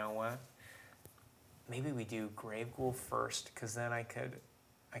 actually, you know what? Maybe we do Grave Ghoul first, because then I can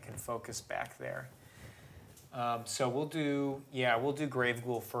focus back there. So we'll do Grave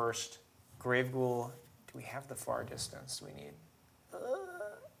Ghoul first. Grave Ghoul, do we have the far distance we need?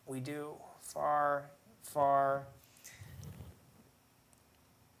 We do. Far.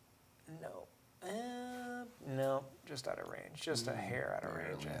 No. No, just out of range. Just a hair out of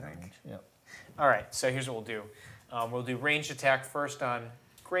range, I think. Yep. All right, so here's what we'll do. We'll do ranged attack first on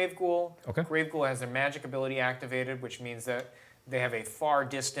Grave Ghoul. Okay. Grave Ghoul has their magic ability activated, which means that they have a far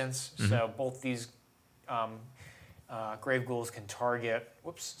distance. So both these Grave Ghouls can target,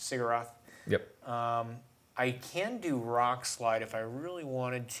 Sigurath. Yep. I can do Rock Slide if I really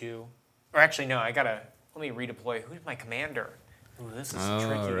wanted to. Or actually, no, let me redeploy. Who's my commander? Ooh, this is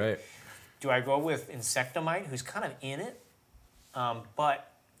tricky. All right. Do I go with Insectomite, who's kind of in it?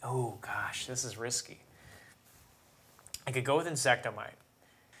 But, oh gosh, this is risky. I could go with Insectomite,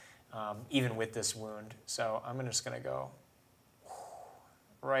 even with this wound. So I'm just going to go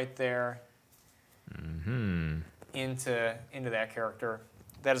right there into that character.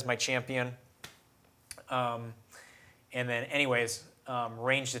 That is my champion. And then, anyways,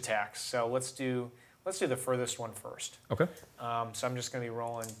 ranged attacks. So let's do the furthest one first. Okay. So I'm just going to be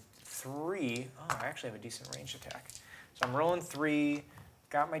rolling 3. Oh, I actually have a decent ranged attack. So I'm rolling 3.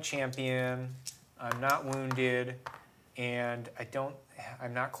 Got my champion. I'm not wounded. and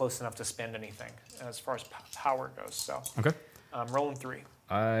I'm not close enough to spend anything as far as power goes. So Okay. I'm rolling 3.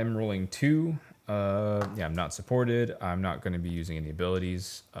 I'm rolling 2. Yeah, I'm not supported. I'm not going to be using any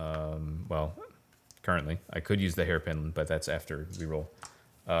abilities. Well, currently, I could use the hairpin, but that's after we roll.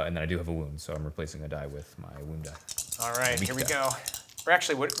 And then I do have a wound, so I'm replacing a die with my wound die. All right, here we go. Or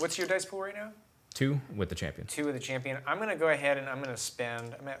actually, what's your dice pool right now? 2 with the champion. 2 with the champion. I'm going to go ahead and I'm going to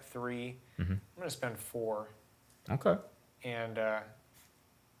spend, I'm at 3. I'm going to spend 4. Okay. And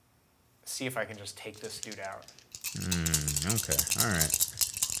see if I can just take this dude out. Okay, all right.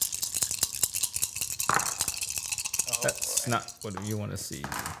 That's not what you want to see.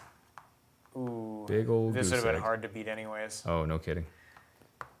 Ooh. Big old This would have goose been egg. hard to beat anyways. Oh, no kidding.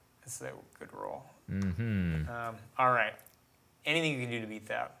 It's a good roll. All right. Anything you can do to beat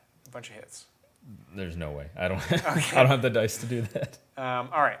that? A bunch of hits. There's no way. I don't. Okay. I don't have the dice to do that.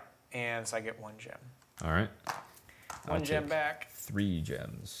 All right. And so I get 1 gem. All right. One gem back. 3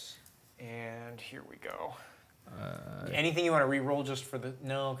 gems. And here we go. Anything you want to re-roll just for the...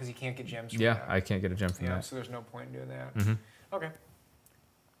 No, because you can't get gems from Yeah, that. I can't get a gem from Yeah, that. so there's no point in doing that. Okay.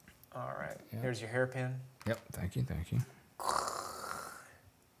 All right. Yeah. There's your hairpin. Yep. Thank you. Thank you.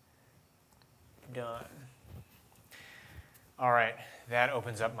 Done. All right. That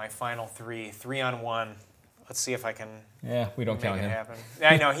opens up my final 3. 3 on 1. Let's see if I can Yeah, we don't make count it him. happen.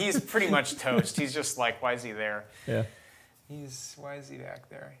 I know. He's pretty much toast. He's just like, why is he there? Yeah. Why is he back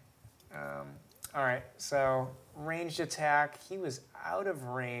there? All right, so ranged attack. He was out of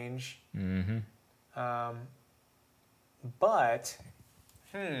range. But,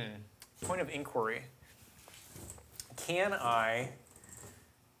 point of inquiry. Can I,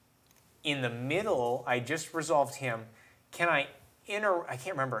 in the middle, I just resolved him. Can I I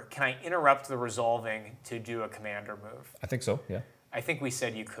can't remember. Can I interrupt the resolving to do a commander move? I think so. Yeah. I think we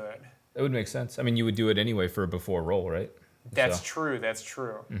said you could. It would make sense. I mean, you would do it anyway for a before roll, right? That's So- true. That's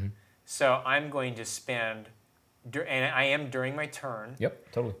true. So I'm going to spend, and I am during my turn.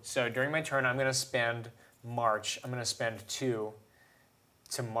 Yep. Totally. So during my turn, I'm going to spend March. I'm going to spend 2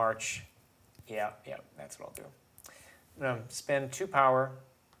 to March. Yeah, that's what I'll do. I'm going to spend 2 power.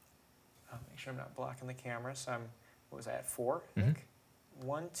 I'll make sure I'm not blocking the camera. So what was I at, 4, I think?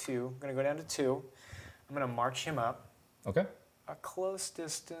 1, 2. I'm going to go down to 2. I'm going to march him up Okay. a close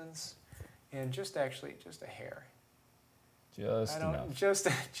distance and just a hair. Just enough.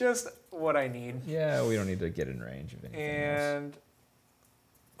 Just what I need. Yeah, we don't need to get in range of anything else. And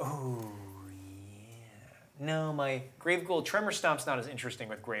oh yeah, no, my Grave Ghoul Tremor Stomp's not as interesting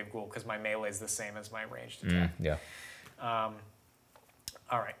with Grave Ghoul because my melee is the same as my ranged attack. Yeah. All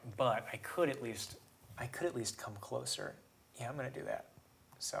right, but I could at least come closer. Yeah, I'm gonna do that.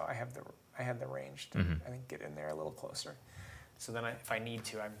 So I had the range to I think get in there a little closer. So then if I need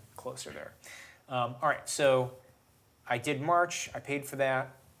to, I'm closer there. All right, so I did March. I paid for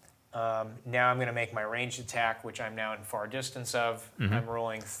that. Now I'm going to make my ranged attack, which I'm now in far distance of. I'm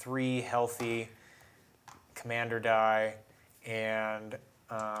rolling 3 healthy commander die, and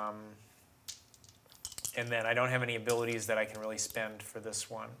then I don't have any abilities that I can really spend for this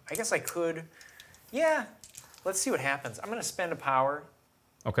one. I guess I could. Yeah, let's see what happens. I'm going to spend a power,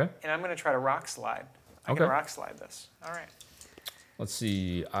 Okay. and I'm going to try to rock slide. I can rock slide this. All right. Let's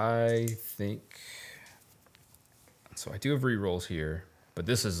see. I think. So I do have rerolls here, but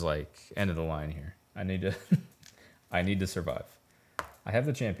this is like end of the line here. I need to, I need to survive. I have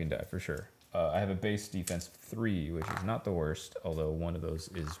the champion die for sure. I have a base defense 3, which is not the worst, although one of those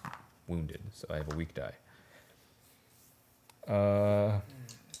is wounded, so I have a weak die.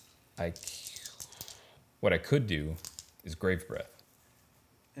 What I could do is Grave Breath.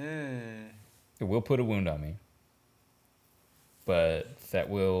 It will put a wound on me, but that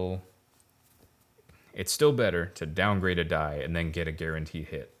will. It's still better to downgrade a die and then get a guaranteed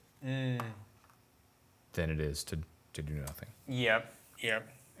hit than it is to do nothing. Yep.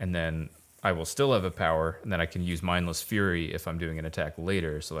 And then I will still have a power, and then I can use Mindless Fury if I'm doing an attack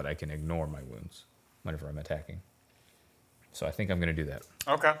later so that I can ignore my wounds whenever I'm attacking. So I think I'm going to do that.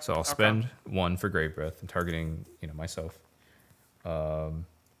 Okay. So I'll spend 1 for Grave Breath and targeting myself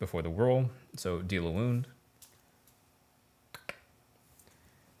before the roll. So deal a wound.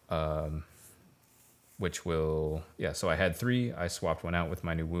 Which will, so I had 3, I swapped 1 out with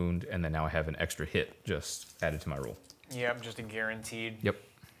my new wound, and then now I have an extra hit just added to my roll. Yep, just a guaranteed. Yep.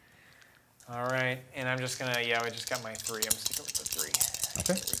 All right, and I'm just gonna, I just got my 3. I'm sticking with the 3.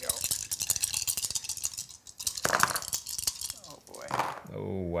 Okay. Here we go. Oh boy.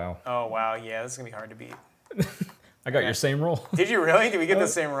 Oh, wow. Oh wow, yeah, this is gonna be hard to beat. I got your same roll. Did you really? Did we get the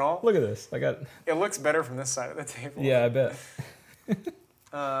same roll? Look at this. I got. It looks better from this side of the table. Yeah, I bet.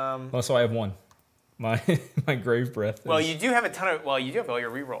 Well, so I have 1. my my grave breath. Well, you do have a ton of. Well, you do have all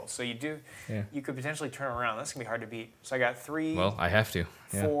your rerolls, so you do. Yeah. You could potentially turn around. That's gonna be hard to beat. So I got 3. Well, I have to.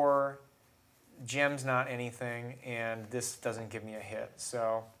 Yeah. 4. Gems, not anything, and this doesn't give me a hit.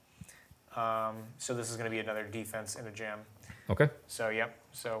 So, so this is gonna be another defense and a gem. Okay. So yep.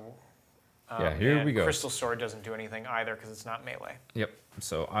 So. Yeah, here we go. Crystal Sword doesn't do anything either because it's not melee. Yep.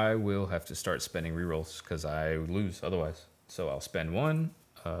 So I will have to start spending rerolls because I lose otherwise. So I'll spend 1.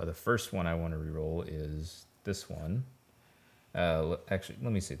 The first one I want to reroll is this one. Actually,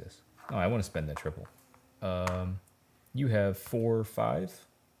 let me see this. Oh, I want to spend that triple. You have 4, 5.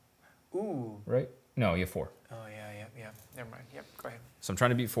 Ooh. Right? No, you have 4. Oh yeah. Never mind. Yep. Go ahead. So I'm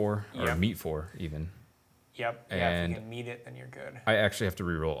trying to beat 4 or Yep. meet 4 even. Yep. Yeah. And if you can meet it, then you're good. I actually have to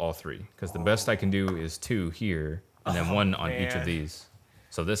reroll all 3 because the best I can do is 2 here and then 1 on each of man. these.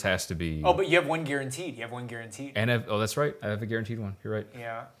 So this has to be. Oh, but you have 1 guaranteed. You have 1 guaranteed. And that's right. I have a guaranteed one. You're right.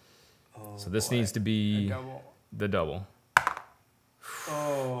 Yeah. Oh, So this boy. needs to be Double. the double.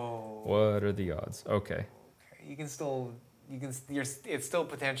 Oh. What are the odds? Okay. You can still. It's still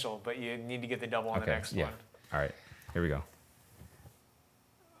potential, but you need to get the double on the next one. All right. Here we go.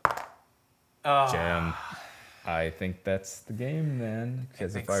 Oh. Gem. I think that's the game then.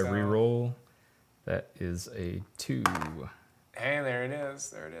 Because if think I so. reroll, that is a 2. Hey, there it is.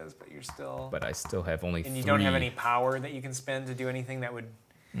 There it is. But you're still. But I still have only 3. And you don't have any power that you can spend to do anything that would.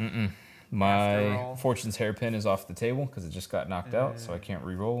 My all. Fortune's Hairpin is off the table because it just got knocked out, so I can't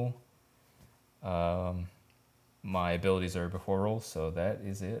reroll. My abilities are before rolls, so that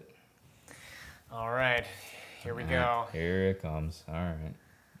is it. All right. Here we go. Here it comes. All right.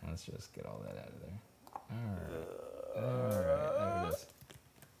 Let's just get all that out of there. All right. There it is.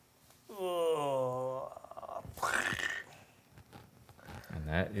 And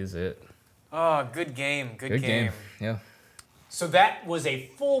that is it. Oh, good game. Good game. Yeah. So that was a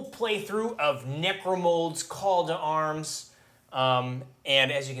full playthrough of Necromolds Call to Arms. And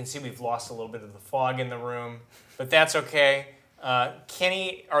as you can see, we've lost a little bit of the fog in the room, but that's okay.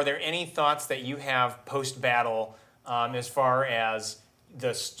 Kenny, are there any thoughts that you have post-battle as far as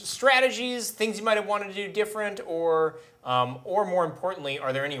the strategies, things you might have wanted to do different, or more importantly,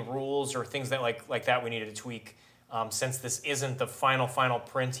 are there any rules or things that like that we needed to tweak since this isn't the final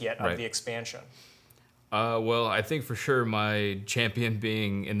print yet of the expansion? Well, I think for sure my champion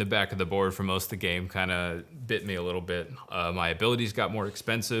being in the back of the board for most of the game kind of bit me a little bit. My abilities got more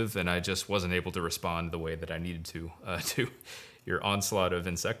expensive, and I just wasn't able to respond the way that I needed to your onslaught of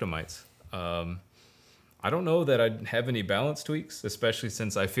insectomites. I don't know that I'd have any balance tweaks, especially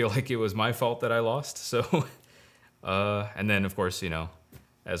since I feel like it was my fault that I lost. So, and then of course,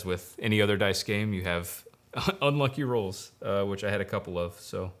 as with any other dice game, you have unlucky rolls, which I had a couple of.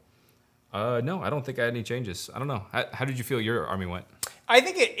 So, no, I don't think I had any changes. I don't know. How did you feel your army went? I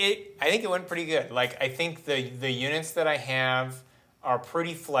think it went pretty good. Like I think the units that I have are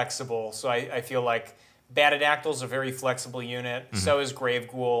pretty flexible. So I feel like Batadactyl's a very flexible unit. Mm-hmm. So is Grave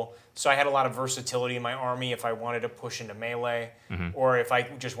Ghoul. So I had a lot of versatility in my army if I wanted to push into melee, or if I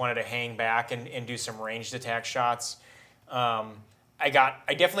just wanted to hang back and do some ranged attack shots. I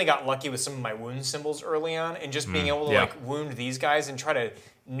definitely got lucky with some of my wound symbols early on, and just being able to like wound these guys and try to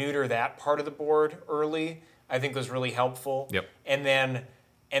neuter that part of the board early, I think was really helpful. Yep. And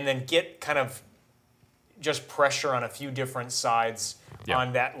then get kind of just pressure on a few different sides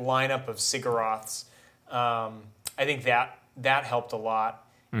on that lineup of Siguraths. I think that helped a lot.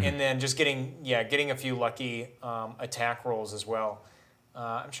 And then just getting a few lucky attack rolls as well.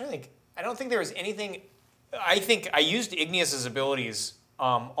 I'm trying to think. I don't think there was anything. I think I used Igneous's abilities,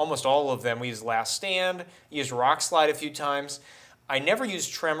 almost all of them. We used Last Stand, used Rock Slide a few times. I never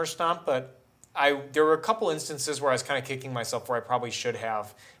used Tremor Stomp, but there were a couple instances where I was kind of kicking myself where I probably should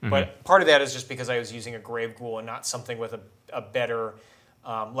have. But part of that is just because I was using a Grave Ghoul and not something with a better...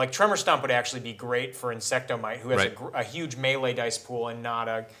 like Tremor Stomp would actually be great for Insectomite, who has a huge melee dice pool and not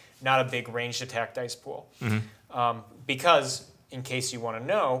a big ranged attack dice pool. Because, in case you want to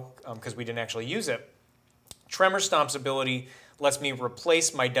know, because we didn't actually use it, Tremor Stomp's ability lets me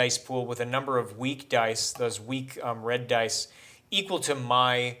replace my dice pool with a number of weak dice, those weak red dice, equal to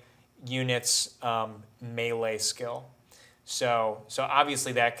my unit's melee skill. So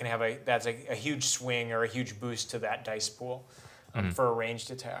obviously that can have that's a huge swing or a huge boost to that dice pool for a ranged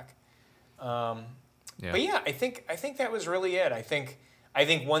attack. But yeah, I think that was really it. I think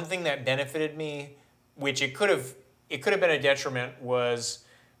one thing that benefited me, which it could have been a detriment, was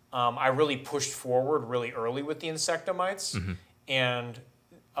I really pushed forward really early with the Insectomites, and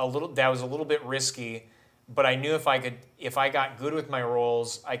that was a little bit risky. But I knew if I got good with my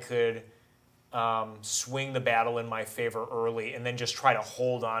rolls, I could swing the battle in my favor early, and then just try to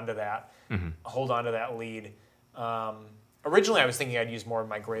hold on to that, lead. Originally, I was thinking I'd use more of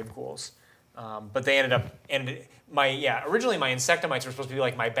my Grave Ghouls, but they ended up originally my Insectomites were supposed to be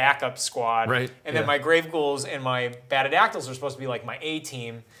like my backup squad, right? And then my Grave Ghouls and my Batadactyls were supposed to be like my A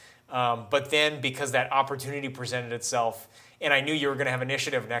team. But then because that opportunity presented itself, and I knew you were going to have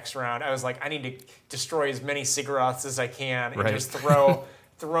initiative next round, I was like, I need to destroy as many Siguraths as I can and just throw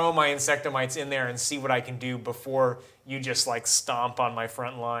my Insectomites in there and see what I can do before you just like stomp on my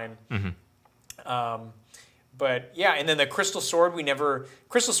front line. But yeah, and then the Crystal Sword never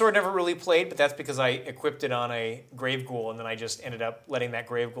really played, but that's because I equipped it on a Grave Ghoul, and then I just ended up letting that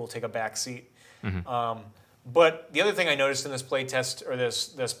Grave Ghoul take a back seat. But the other thing I noticed in this playtest or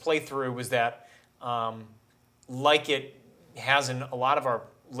this playthrough was that, like it has in a lot of our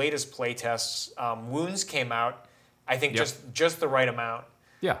latest playtests, wounds came out. I think just the right amount.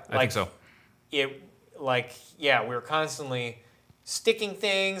 Yeah, I think so. We were constantly sticking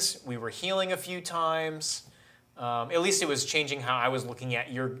things. We were healing a few times. At least it was changing how I was looking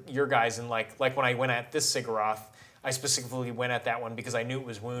at your guys. And like when I went at this Sigurath, I specifically went at that one because I knew it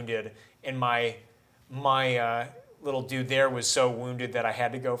was wounded, and my little dude there was so wounded that I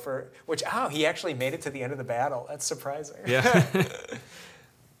had to go for it. He actually made it to the end of the battle. That's surprising. Yeah.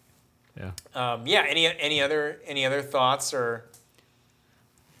 Any other thoughts or?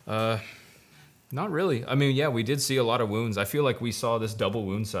 Not really. I mean, yeah, we did see a lot of wounds. I feel like we saw this double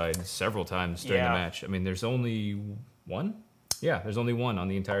wound side several times during the match. I mean, there's only one? Yeah, there's only one on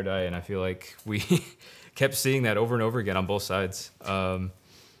the entire die, and I feel like we kept seeing that over and over again on both sides.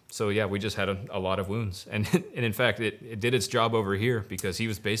 So yeah, we just had a lot of wounds. And in fact, it did its job over here because he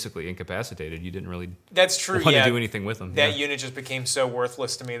was basically incapacitated. You didn't really want to do anything with him. That unit just became so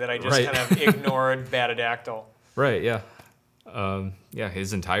worthless to me that I just kind of ignored Batadactyl. Right, yeah.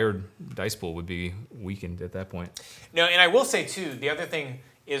 His entire dice pool would be weakened at that point. No, and I will say too, the other thing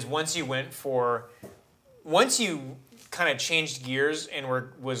is once you kind of changed gears and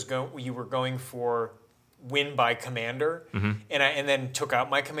you were going for win by commander, and then took out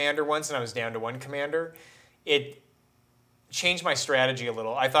my commander once, and I was down to one commander, it changed my strategy a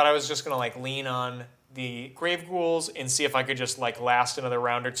little. I thought I was just gonna like lean on the Grave Ghouls and see if I could just like last another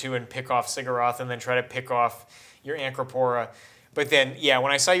round or two and pick off Sigurath and then try to pick off your Anthropora. But then,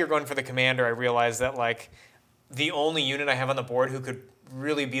 when I saw you were going for the commander, I realized that like the only unit I have on the board who could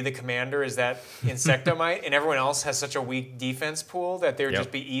really be the commander is that Insectomite, and everyone else has such a weak defense pool that they would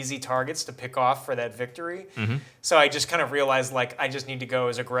just be easy targets to pick off for that victory. So I just kind of realized like I just need to go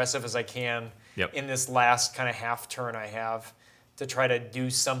as aggressive as I can in this last kind of half turn I have to try to do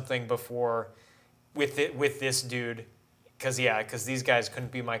something before with this dude. Because these guys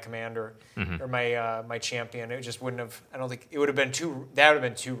couldn't be my commander or my champion. It just wouldn't have. I don't think it would have been too. That would have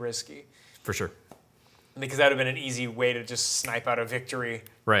been too risky. For sure. Because that would have been an easy way to just snipe out a victory.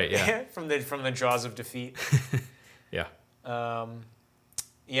 Right. Yeah. from the jaws of defeat. Yeah. And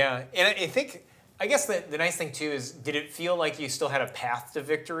I guess the nice thing too is, did it feel like you still had a path to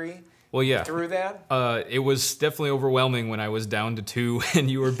victory? Well, yeah. Through that? It was definitely overwhelming when I was down to 2 and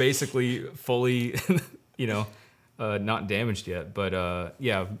you were basically fully, not damaged yet. But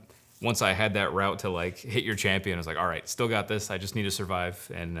once I had that route to like hit your champion, I was like, all right, still got this. I just need to survive.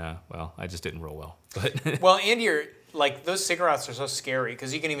 And I just didn't roll well. But well, and those Siguraths are so scary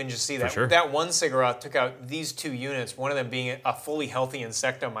because you can even just see that. Sure. That one Sigurath took out these 2 units, one of them being a fully healthy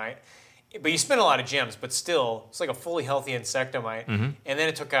Insectomite. But you spent a lot of gems, but still, it's like a fully healthy Insectomite. And then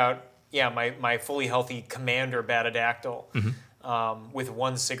it took out, my fully healthy commander Batadactyl with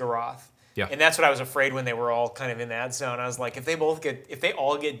one Sigurath. Yeah. And that's what I was afraid when they were all kind of in that zone. I was like, if they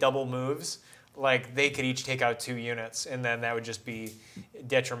all get double moves, like they could each take out 2 units, and then that would just be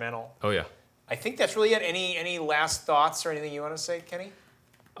detrimental. Oh yeah. I think that's really it. Any last thoughts or anything you want to say, Kenny?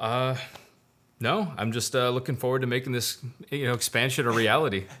 No, I'm just looking forward to making this expansion a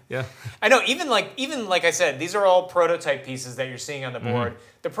reality. Yeah. I know. Even like I said, these are all prototype pieces that you're seeing on the board.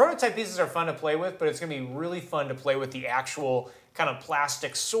 The prototype pieces are fun to play with, but it's going to be really fun to play with the actual kind of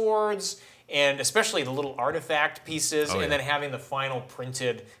plastic swords, and especially the little artifact pieces, and then having the final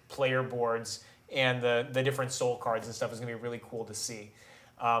printed player boards and the different soul cards and stuff is going to be really cool to see.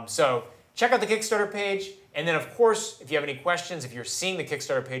 So check out the Kickstarter page, and then of course, if you have any questions, if you're seeing the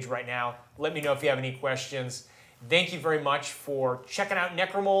Kickstarter page right now, let me know if you have any questions. Thank you very much for checking out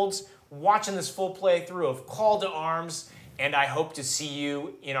Necromolds, watching this full playthrough of Call to Arms, and I hope to see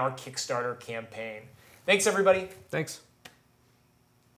you in our Kickstarter campaign. Thanks, everybody. Thanks.